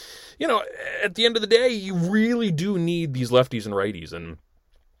at the end of the day, you really do need these lefties and righties, and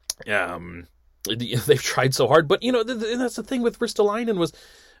they've tried so hard. But that's the thing with Ristolainen was.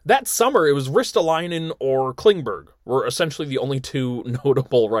 That summer, it was Ristolainen or Klingberg were essentially the only two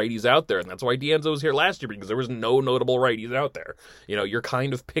notable righties out there, and that's why DeAngelo was here last year, because there was no notable righties out there. You're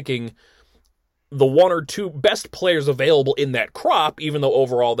kind of picking the one or two best players available in that crop, even though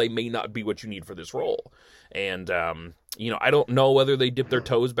overall they may not be what you need for this role. And, I don't know whether they dip their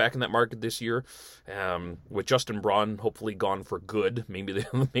toes back in that market this year. With Justin Braun hopefully gone for good, maybe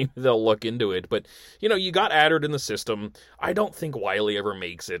they'll look into it. But, you got Adard in the system. I don't think Wiley ever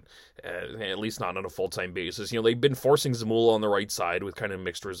makes it, at least not on a full-time basis. They've been forcing Zamula on the right side with kind of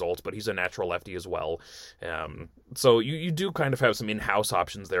mixed results, but he's a natural lefty as well. So you do kind of have some in-house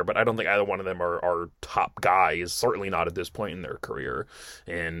options there, but I don't think either one of them are top guys, certainly not at this point in their career.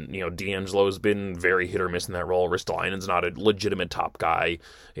 And, DeAngelo's been very hit or miss in that role. Ristolainen's not a legitimate top guy.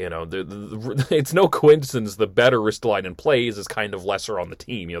 It's no coincidence the better Ristolainen plays is kind of lesser on the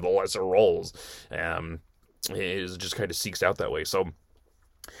team. The lesser roles is just kind of seeks out that way. So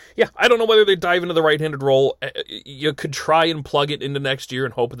yeah, I don't know whether they dive into the right-handed role. You could try and plug it into next year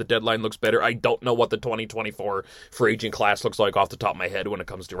and hope the deadline looks better. I don't know what the 2024 free agent class looks like off the top of my head when it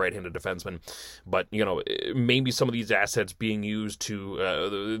comes to right-handed defensemen. But, maybe some of these assets being used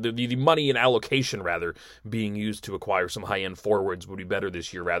to, the money and allocation, rather, being used to acquire some high-end forwards would be better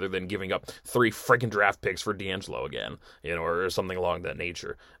this year rather than giving up 3 freaking draft picks for DeAngelo again, or something along that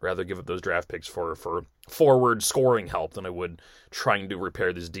nature. Rather give up those draft picks for forward scoring help than I would trying to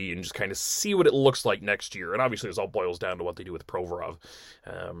repair this D and just kind of see what it looks like next year. And obviously this all boils down to what they do with Provorov.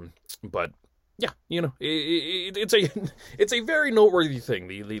 But yeah, it's a very noteworthy thing.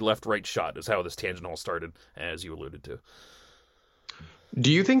 The left-right shot is how this tangent all started, as you alluded to.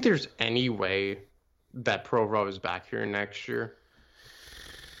 Do you think there's any way that Provorov is back here next year?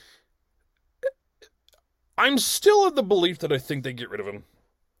 I'm still of the belief that I think they get rid of him.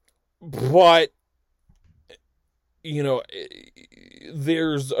 But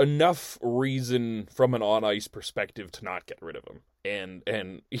there's enough reason from an on-ice perspective to not get rid of him. And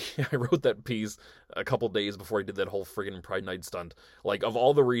I wrote that piece a couple days before I did that whole friggin' Pride Night stunt. Like, of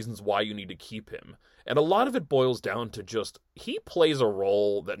all the reasons why you need to keep him. And a lot of it boils down to just, he plays a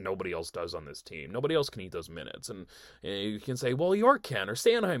role that nobody else does on this team. Nobody else can eat those minutes. And you can say, well, York can, or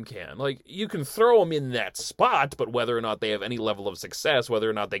Sanheim can. Like, you can throw them in that spot, but whether or not they have any level of success, whether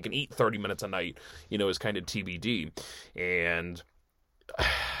or not they can eat 30 minutes a night, is kind of TBD. And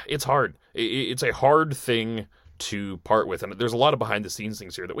it's hard. It's a hard thing to part with, and there's a lot of behind the scenes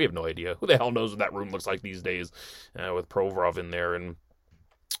things here that we have no idea. Who the hell knows what that room looks like these days with Provorov in there, and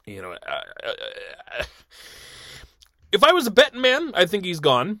You know, if I was a betting man, I think he's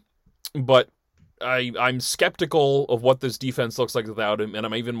gone. But I'm skeptical of what this defense looks like without him, and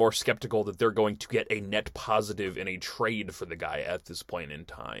I'm even more skeptical that they're going to get a net positive in a trade for the guy at this point in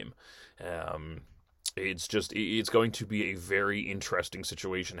time. It's going to be a very interesting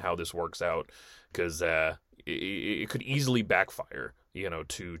situation how this works out, because it could easily backfire,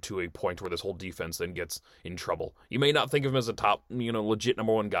 to a point where this whole defense then gets in trouble. You may not think of him as a top, legit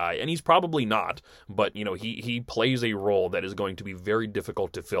number one guy, and he's probably not, but, he plays a role that is going to be very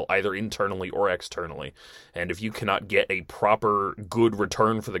difficult to fill, either internally or externally. And if you cannot get a proper good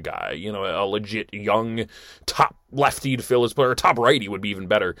return for the guy, a legit young top lefty to fill his player, top righty would be even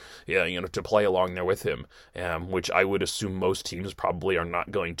better, to play along there with him, which I would assume most teams probably are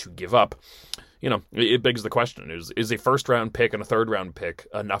not going to give up. It begs the question, is a first-round pick and a third-round pick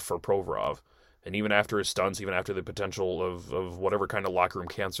enough for Provorov? And even after his stunts, even after the potential of whatever kind of locker room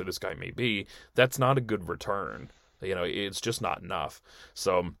cancer this guy may be, that's not a good return. It's just not enough.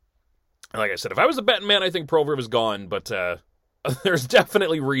 So, like I said, if I was a betting man, I think Provorov is gone, but there's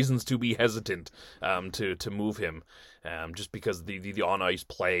definitely reasons to be hesitant to move him, just because the on-ice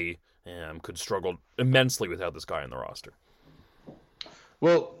play could struggle immensely without this guy on the roster.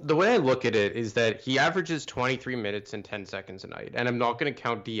 Well, the way I look at it is that he averages 23 minutes and 10 seconds a night. And I'm not going to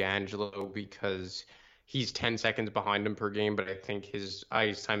count D'Angelo because he's 10 seconds behind him per game, but I think his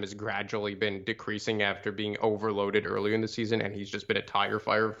ice time has gradually been decreasing after being overloaded earlier in the season, and he's just been a tire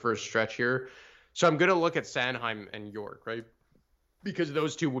fire for a stretch here. So I'm going to look at Sanheim and York, right? Because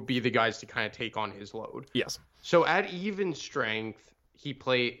those two would be the guys to kind of take on his load. Yes. So at even strength,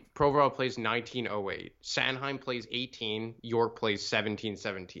 Provorov plays 19:08. Sanheim plays 18. York plays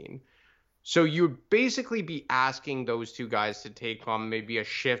 17:17. So you'd basically be asking those two guys to take on maybe a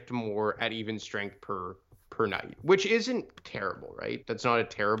shift more at even strength per night, which isn't terrible, right? That's not a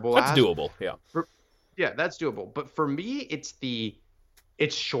terrible That's doable, yeah. Yeah, that's doable. But for me,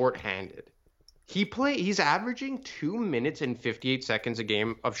 it's shorthanded. He's averaging 2 minutes and 58 seconds a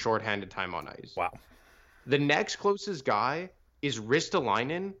game of shorthanded time on ice. Wow. The next closest guy is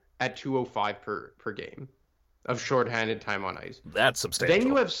Ristolainen at 2:05 per game of shorthanded time on ice. That's substantial. Then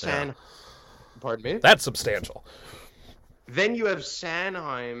you have Pardon me? That's substantial. Then you have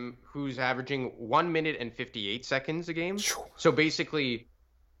Sanheim, who's averaging 1 minute and 58 seconds a game. So basically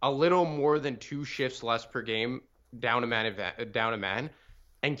a little more than 2 shifts less per game, down a man.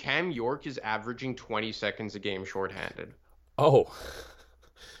 And Cam York is averaging 20 seconds a game shorthanded. Oh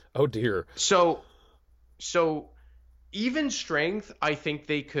dear. So even strength, I think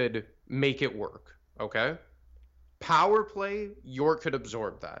they could make it work, okay? Power play, York could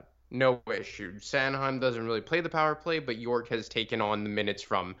absorb that. No issue. Sanheim doesn't really play the power play, but York has taken on the minutes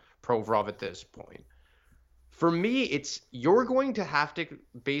from Provorov at this point. For me, you're going to have to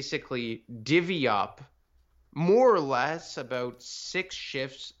basically divvy up more or less about 6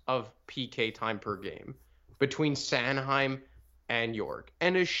 shifts of PK time per game between Sanheim and York.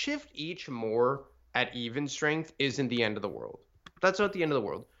 And a shift each more at even strength isn't the end of the world. That's not the end of the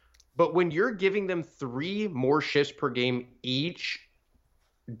world. But when you're giving them 3 more shifts per game each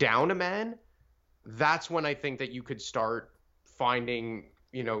down a man, that's when I think that you could start finding,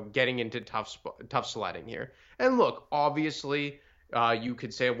 getting into tough sledding here. And look, obviously, you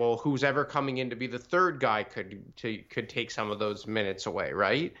could say, well, who's ever coming in to be the third guy could take some of those minutes away,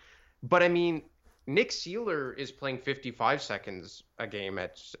 right? But I mean, Nick Seeler is playing 55 seconds a game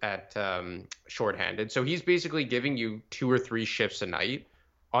at shorthanded. So he's basically giving you 2 or 3 shifts a night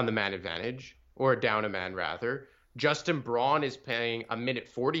on the man advantage, or down a man rather. Justin Braun is playing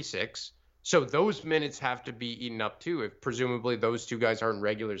 1:46. So those minutes have to be eaten up too, if presumably those two guys aren't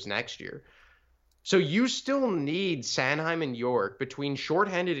regulars next year. So you still need Sanheim and York between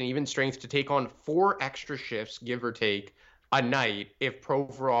shorthanded and even strength to take on 4 extra shifts, give or take, a night if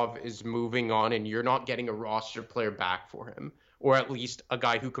Provorov is moving on and you're not getting a roster player back for him, or at least a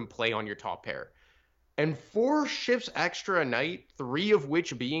guy who can play on your top pair. And 4 shifts extra a night, 3 of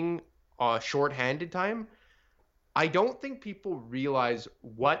which being shorthanded time, I don't think people realize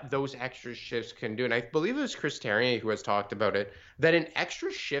what those extra shifts can do. And I believe it was Chris Terrier who has talked about it, that an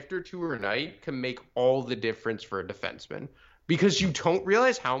extra shift or 2 a night can make all the difference for a defenseman, because you don't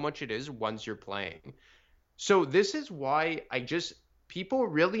realize how much it is once you're playing. So this is why people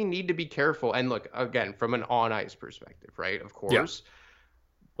really need to be careful. And look, again, from an on-ice perspective, right? Of course. Yeah.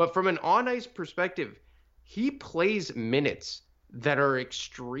 But from an on-ice perspective, he plays minutes that are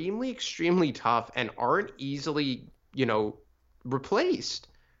extremely, extremely tough and aren't easily, replaced.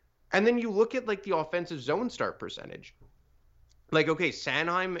 And then you look at like the offensive zone start percentage. Like, okay,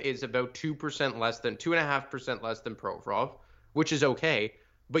 Sanheim is about 2.5% less than Provorov, which is okay.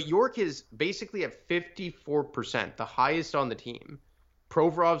 But York is basically at 54%, the highest on the team.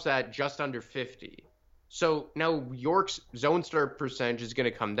 Provorov's at just under 50. So now York's zone start percentage is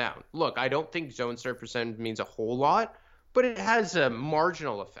going to come down. Look, I don't think zone start percentage means a whole lot, but it has a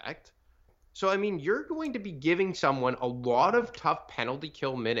marginal effect. So, I mean, you're going to be giving someone a lot of tough penalty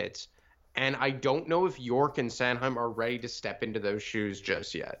kill minutes, and I don't know if York and Sanheim are ready to step into those shoes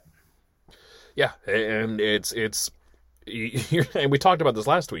just yet. Yeah, and and we talked about this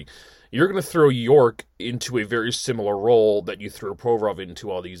last week. You're going to throw York into a very similar role that you threw Provorov into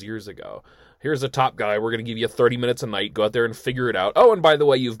all these years ago. Here's a top guy. We're going to give you 30 minutes a night. Go out there and figure it out. Oh, and by the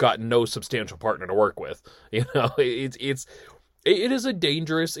way, you've got no substantial partner to work with. You know, it is a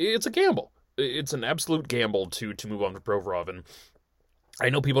dangerous. It's a gamble. It's an absolute gamble to move on to Provorov. And I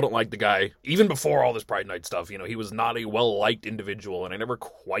know people don't like the guy. Even before all this Pride Night stuff, you know, he was not a well-liked individual, and I never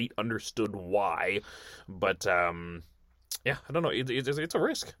quite understood why. But yeah, I don't know. It's a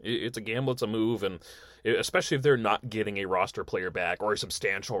risk. It's a gamble. It's a move, and especially if they're not getting a roster player back or a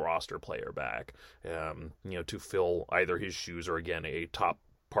substantial roster player back, you know, to fill either his shoes or, again, a top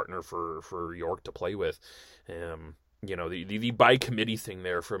partner for York to play with. You know, the by committee thing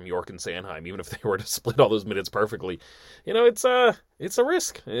there from York and Sanheim, even if they were to split all those minutes perfectly, you know, it's a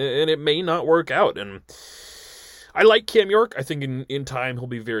risk, and it may not work out. And I like Cam York. I think in time he'll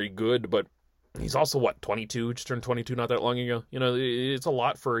be very good, but he's also, 22? Just turned 22 not that long ago. You know, it's a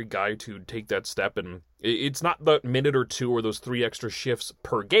lot for a guy to take that step, and it's not the minute or two or those 3 extra shifts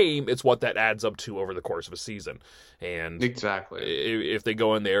per game. It's what that adds up to over the course of a season. And exactly, if they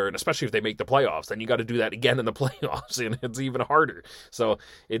go in there, and especially if they make the playoffs, then you got to do that again in the playoffs, and it's even harder. So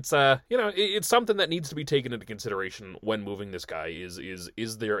it's you know, it's something that needs to be taken into consideration when moving this guy.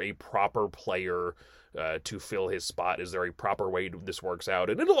 Is there a proper player to fill his spot? Is there a proper way this works out?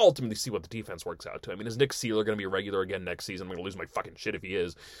 And it'll ultimately see what the defense works out to. I mean, is Nick Seeler going to be a regular again next season? I'm going to lose my fucking shit if he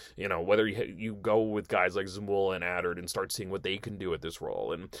is. You know, whether you go with guys like Zamula and Adard and start seeing what they can do at this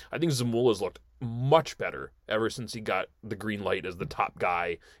role. And I think Zamula's looked much better ever since he got the green light as the top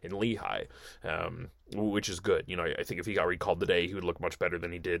guy in Lehigh, which is good. You know, I think if he got recalled today, he would look much better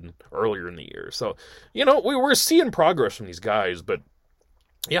than he did earlier in the year. So, you know, we're seeing progress from these guys, but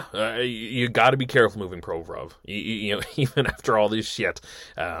yeah, you got to be careful moving Provorov. You know, even after all this shit,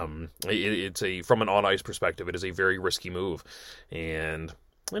 it's from an on-ice perspective, it is a very risky move. And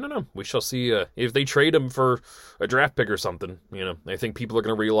I don't know. We shall see if they trade him for a draft pick or something. You know, I think people are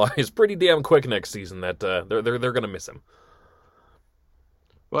going to realize pretty damn quick next season that they're going to miss him.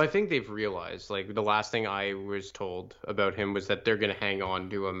 Well, I think they've realized, like, the last thing I was told about him was that they're going to hang on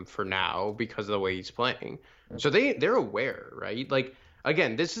to him for now because of the way he's playing. So they're aware, right? Like,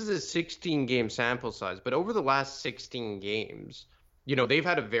 again, this is a 16-game sample size, but over the last 16 games, you know, they've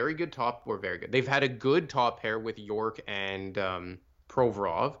had a very good top, or very good. They've had a good top pair with York and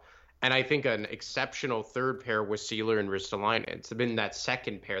Provorov, and I think an exceptional third pair with Seeler and Ristolainen. It's been that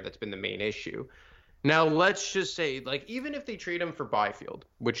second pair that's been the main issue. Now, let's just say, like, even if they trade him for Byfield,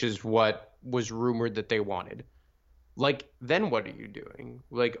 which is what was rumored that they wanted, like, then what are you doing?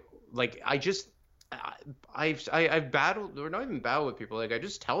 Like I've battled, or not even battled with people. Like, I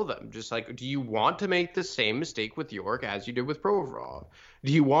just tell them, just like, do you want to make the same mistake with York as you did with Provorov?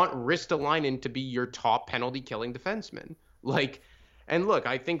 Do you want Ristolainen to be your top penalty killing defenseman? Like, and look,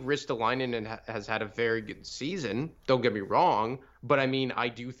 I think Ristolainen has had a very good season. Don't get me wrong, but I mean, I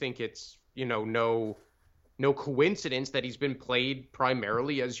do think it's, you know, no coincidence that he's been played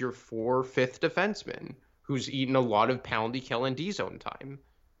primarily as your 4/5 defenseman who's eaten a lot of penalty kill and D-zone time.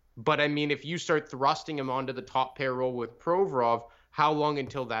 But I mean, if you start thrusting him onto the top pair role with Provorov, how long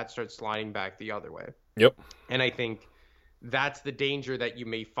until that starts sliding back the other way? Yep. And I think that's the danger that you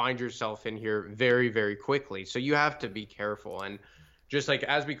may find yourself in here very, very quickly. So you have to be careful. And just like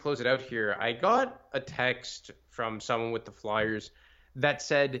as we close it out here, I got a text from someone with the Flyers that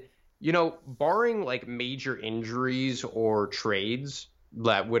said, you know, barring like major injuries or trades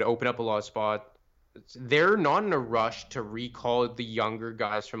that would open up a lot of spots, they're not in a rush to recall the younger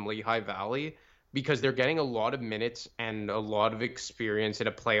guys from Lehigh Valley because they're getting a lot of minutes and a lot of experience in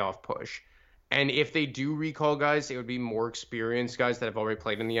a playoff push. And if they do recall guys, it would be more experienced guys that have already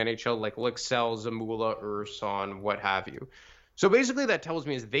played in the NHL, like Lexell, Zamula, Urson, what have you. So basically that tells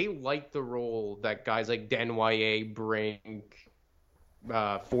me is they like the role that guys like Desnoyers, Brink,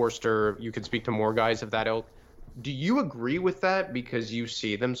 Forster, you could speak to more guys of that ilk. Do you agree with that because you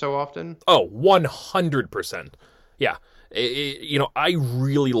see them so often? Oh, 100%. Yeah. You know, I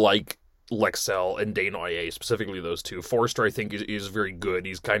really like Lexell and Desnoyers, specifically those two. Forster, I think, is very good.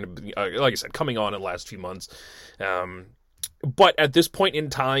 He's kind of, like I said, coming on in the last few months. But at this point in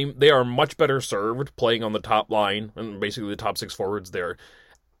time, they are much better served playing on the top line, and basically the top 6 forwards there,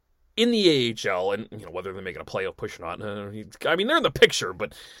 in the AHL, and whether they're making a playoff push or not, I mean they're in the picture,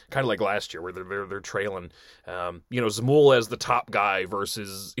 but kind of like last year where they're trailing. Zamula as the top guy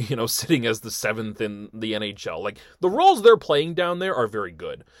versus sitting as the 7th in the NHL. Like the roles they're playing down there are very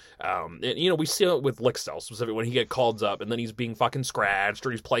good. We see it with Lixell specifically when he get called up and then he's being fucking scratched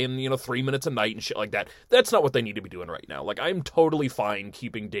or he's playing 3 minutes a night and shit like that. That's not what they need to be doing right now. Like I'm totally fine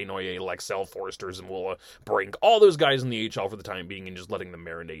keeping Desnoyers, Lexell, Forster, Zamula, Brink, all those guys in the AHL for the time being and just letting them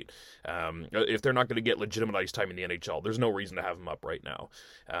marinate. If they're not going to get legitimate ice time in the NHL, there's no reason to have them up right now.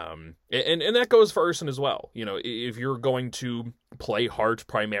 And that goes for Ersson as well. If you're going to play Hart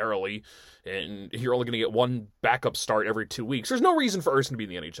primarily and you're only going to get one backup start every 2 weeks, there's no reason for Ersson to be in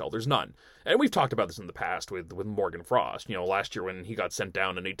the NHL. There's none. And we've talked about this in the past with Morgan Frost. Last year when he got sent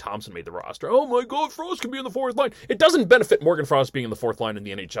down and Nate Thompson made the roster. Oh my God, Frost can be in the 4th line. It doesn't benefit Morgan Frost being in the 4th line in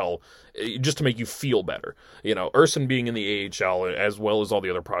the NHL just to make you feel better. Ersson being in the AHL as well as all the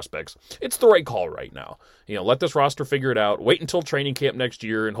other prospects, it's the right call right now. Let this roster figure it out. Wait until training camp next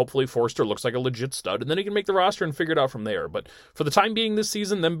year and hopefully Forster looks like a legit stud and then he can make the roster and figure it out from there. But for the time being this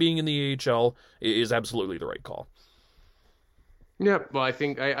season, them being in the AHL is absolutely the right call. Yeah, well, I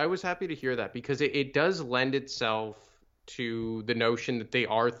think I was happy to hear that because it does lend itself to the notion that they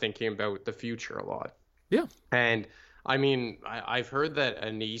are thinking about the future a lot. Yeah. And I mean, I've heard that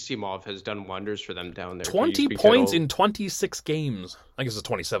Anisimov has done wonders for them down there. 20 points in 26 games. I guess it's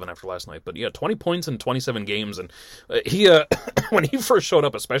 27 after last night, but yeah, 20 points in 27 games. And he, when he first showed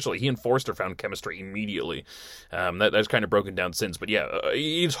up, especially, he and Forster found chemistry immediately. That's kind of broken down since, but yeah,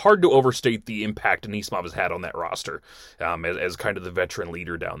 it's hard to overstate the impact Anisimov has had on that roster as kind of the veteran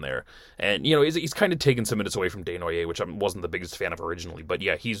leader down there. And he's kind of taken some minutes away from Desnoyers, which I wasn't the biggest fan of originally, but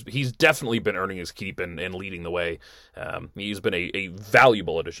yeah, he's definitely been earning his keep and leading the way. He's been a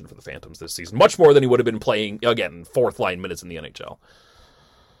valuable addition for the Phantoms this season, much more than he would have been playing, again, 4th line minutes in the NHL.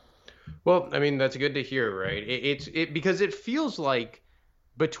 Well, I mean, that's good to hear, right? It because it feels like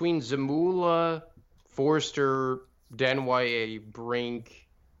between Zamula, Forster, Desnoyers, Brink,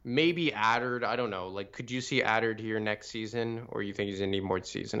 maybe Adard, I don't know. Like, could you see Adard here next season, or you think he's going to need more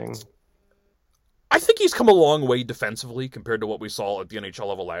seasoning? I think he's come a long way defensively compared to what we saw at the NHL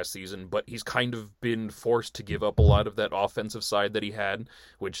level last season, but he's kind of been forced to give up a lot of that offensive side that he had,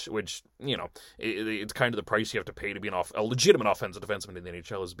 which it's kind of the price you have to pay to be a legitimate offensive defenseman in the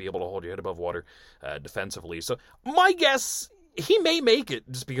NHL is to be able to hold your head above water defensively. So my guess, he may make it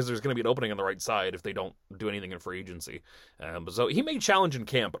just because there's going to be an opening on the right side if they don't do anything in free agency. So he may challenge in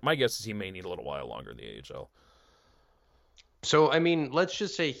camp, but my guess is he may need a little while longer in the AHL. So, I mean, let's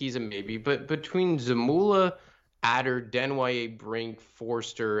just say he's a maybe, but between Zamula, Adder, Desnoyers, Brink,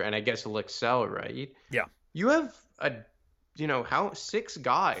 Forster, and I guess Lixell, right? Yeah. You have 6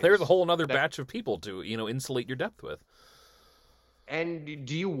 guys. There's a whole another batch of people to, insulate your depth with. And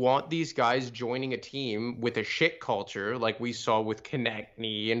do you want these guys joining a team with a shit culture like we saw with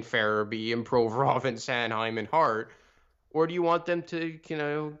Konechny and Farabee and Provorov and Sanheim and Hart? Or do you want them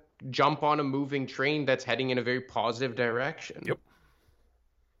to, jump on a moving train that's heading in a very positive direction? Yep.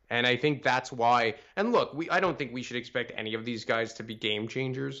 And I think that's why. And look, I don't think we should expect any of these guys to be game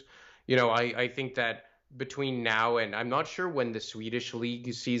changers. I think that between now and I'm not sure when the Swedish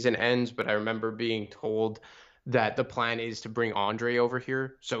league season ends, but I remember being told that the plan is to bring Andre over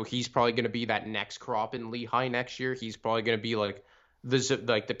here. So he's probably going to be that next crop in Lehigh next year. He's probably going to be like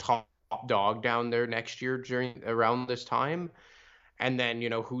the top dog down there next year around this time. And then,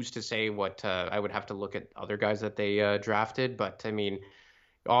 who's to say what I would have to look at other guys that they drafted. But, I mean,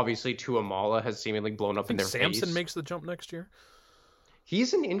 obviously Tuamala has seemingly blown up in their face. Samson makes the jump next year?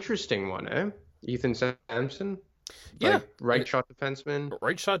 He's an interesting one, eh? Ethan Samson? Yeah. Right shot defenseman.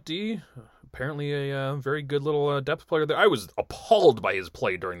 Right shot D. Apparently a very good little depth player there. I was appalled by his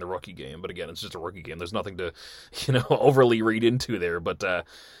play during the rookie game. But, again, it's just a rookie game. There's nothing to, overly read into there. But,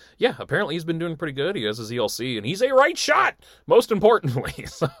 yeah, apparently he's been doing pretty good. He has his ELC, and he's a right shot, most importantly.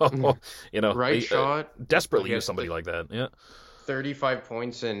 So, right shot. Desperately use somebody like that, yeah. 35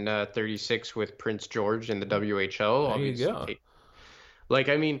 points and 36 with Prince George in the WHL. There you go. Like,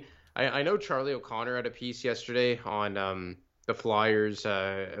 I mean, I know Charlie O'Connor had a piece yesterday on the Flyers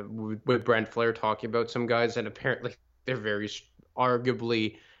with Brent Flair talking about some guys, and apparently they're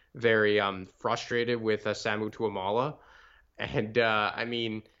arguably very frustrated with Samu Tuamala. And, I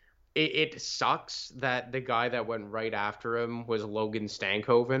mean, it sucks that the guy that went right after him was Logan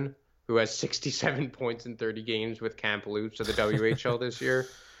Stankoven, who has 67 points in 30 games with Kamloops of the WHL this year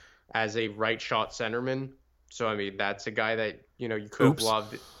as a right shot centerman. So, I mean, that's a guy that, you could have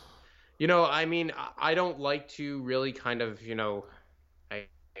loved. I mean, I don't like to really kind of,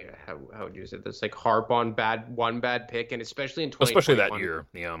 how would you say this? Like harp on one bad pick, and especially in especially 2021. that year.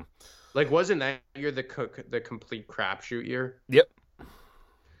 Yeah. Like, wasn't that year the complete crapshoot year? Yep.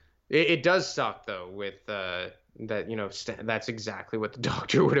 It does suck though with that that's exactly what the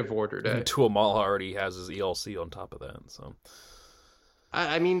doctor would have ordered. And Tuamala already has his ELC on top of that, so.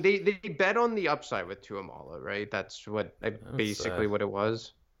 I mean, they bet on the upside with Tuamala, right? That's basically what it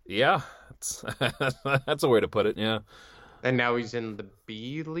was. Yeah, that's a way to put it. Yeah. And now he's in the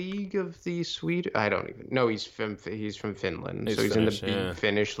B League of the Sweden. I don't even know. He's from Finland, so he's Finnish, in the B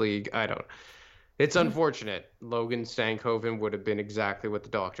Finnish league. I don't. It's unfortunate. Logan Stankoven would have been exactly what the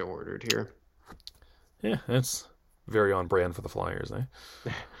doctor ordered here. Yeah, it's very on brand for the Flyers,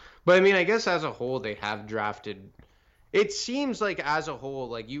 eh? But I mean, I guess as a whole, they have drafted. It seems like as a whole,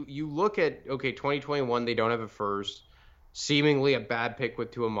 like you look at 2021, they don't have a first, seemingly a bad pick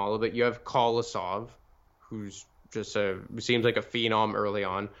with Tuamala, but you have Kolosov, who's just seems like a phenom early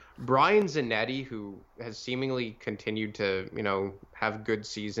on. Brian Zanetti, who has seemingly continued to have good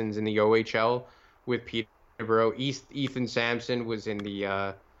seasons in the OHL with Peterborough. Ethan Sampson was in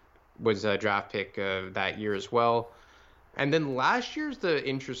the was a draft pick that year as well. And then last year's the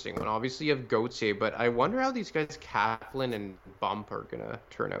interesting one. Obviously, you have Gauthier, but I wonder how these guys, Kaplan and Bump, are going to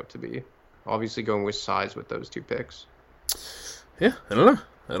turn out to be. Obviously, going with size with those two picks. Yeah, I don't know.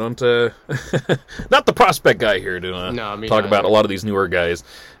 I don't, not the prospect guy here to talk about a lot of these newer guys.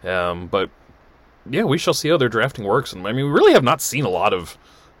 But, yeah, we shall see how their drafting works. And I mean, we really have not seen a lot of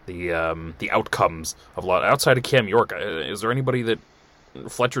the outcomes of a lot. Outside of Cam York, is there anybody that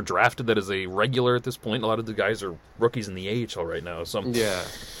Fletcher drafted that is a regular at this point? A lot of the guys are rookies in the AHL right now. So yeah.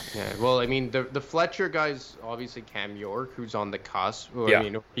 Well, I mean, the Fletcher guys, obviously Cam York, who's on the cusp. Well, yeah. I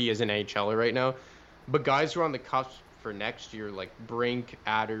mean, he is an AHLer right now. But guys who are on the cusp for next year, like Brink,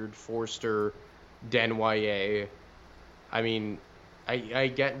 Addard, Forster, Denwyer. I mean, I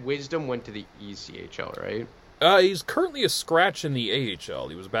get Wisdom went to the ECHL, right? He's currently a scratch in the AHL.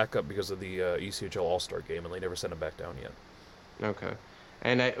 He was back up because of the ECHL All-Star game, and they never sent him back down yet. Okay.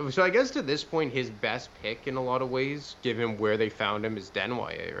 And so I guess to this point, his best pick in a lot of ways, given where they found him, is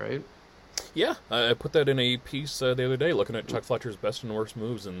Denwyer, right? Yeah, I put that in a piece the other day, looking at Chuck Fletcher's best and worst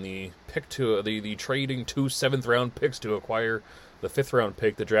moves and the pick to the trading 2 7th-round picks to acquire the 5th-round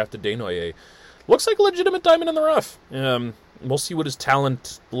pick that drafted Desnoyers. Looks like a legitimate diamond in the rough. We'll see what his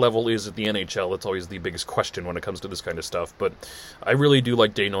talent level is at the NHL. That's always the biggest question when it comes to this kind of stuff. But I really do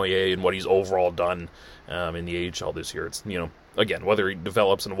like Desnoyers and what he's overall done in the AHL this year. It's again, whether he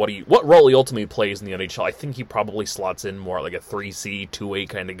develops and what role he ultimately plays in the NHL, I think he probably slots in more like a 3C, 2A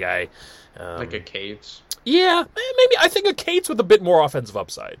kind of guy. Like a Cates? Yeah, maybe. I think a Cates with a bit more offensive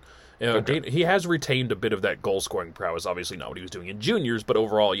upside. Okay. He has retained a bit of that goal-scoring prowess. Obviously not what he was doing in juniors, but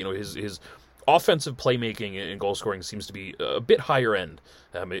overall, his offensive playmaking and goal-scoring seems to be a bit higher end.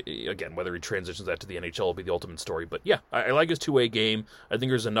 Again, whether he transitions that to the NHL will be the ultimate story. But yeah, I like his 2-way game. I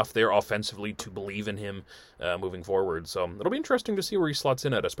think there's enough there offensively to believe in him moving forward. So it'll be interesting to see where he slots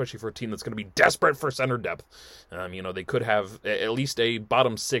in at, especially for a team that's going to be desperate for center depth. They could have at least a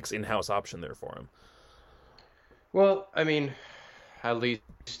bottom 6 in-house option there for him. Well, I mean, at least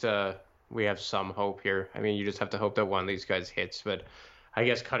we have some hope here. I mean, you just have to hope that one of these guys hits, but I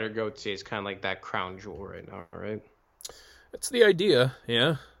guess Cutter Gauthier is kind of like that crown jewel right now, right? It's the idea,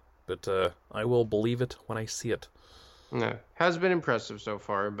 yeah. But I will believe it when I see it. Yeah, has been impressive so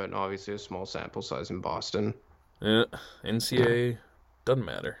far, but obviously a small sample size in Boston. Yeah, NCAA doesn't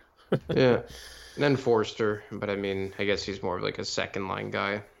matter. Yeah, and then Forster, but I mean, I guess he's more of like a second line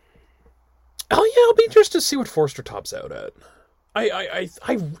guy. Oh yeah, I'll be interested to see what Forster tops out at.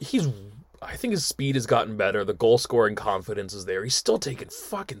 I think his speed has gotten better. The goal scoring confidence is there. He's still taking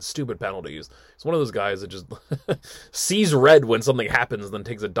fucking stupid penalties. He's one of those guys that just sees red when something happens and then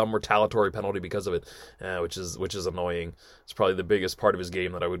takes a dumb retaliatory penalty because of it, which is annoying. It's probably the biggest part of his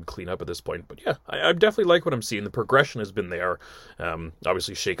game that I would clean up at this point. But yeah, I definitely like what I'm seeing. The progression has been there.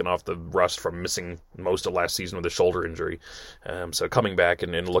 Obviously shaking off the rust from missing most of last season with a shoulder injury. So coming back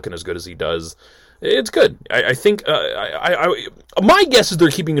and looking as good as he does, it's good. I think my guess is they're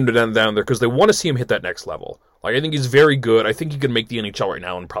keeping him down there because they want to see him hit that next level. Like, I think he's very good. I think he can make the NHL right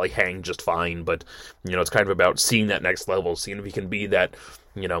now and probably hang just fine. But it's kind of about seeing that next level, seeing if he can be that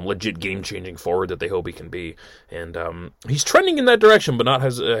legit game-changing forward that they hope he can be. And he's trending in that direction, but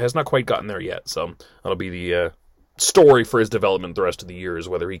has not quite gotten there yet. So that'll be the story for his development the rest of the year, is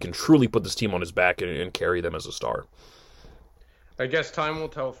whether he can truly put this team on his back and carry them as a star. I guess time will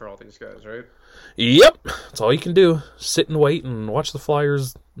tell for all these guys, right? Yep, that's all you can do. Sit and wait and watch the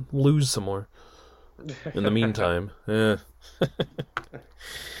Flyers lose some more. In the meantime, yeah. All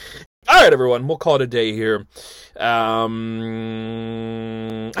right, everyone, we'll call it a day here.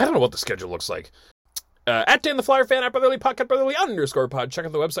 I don't know what the schedule looks like. At Dan the Flyer fan, at Brotherly Podcast, Brotherly_pod. Check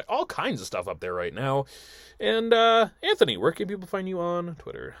out the website. All kinds of stuff up there right now. And Anthony, where can people find you on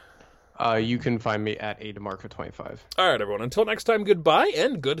Twitter? You can find me at ADemarco25. All right, everyone. Until next time, goodbye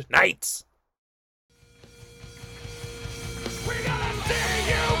and good night.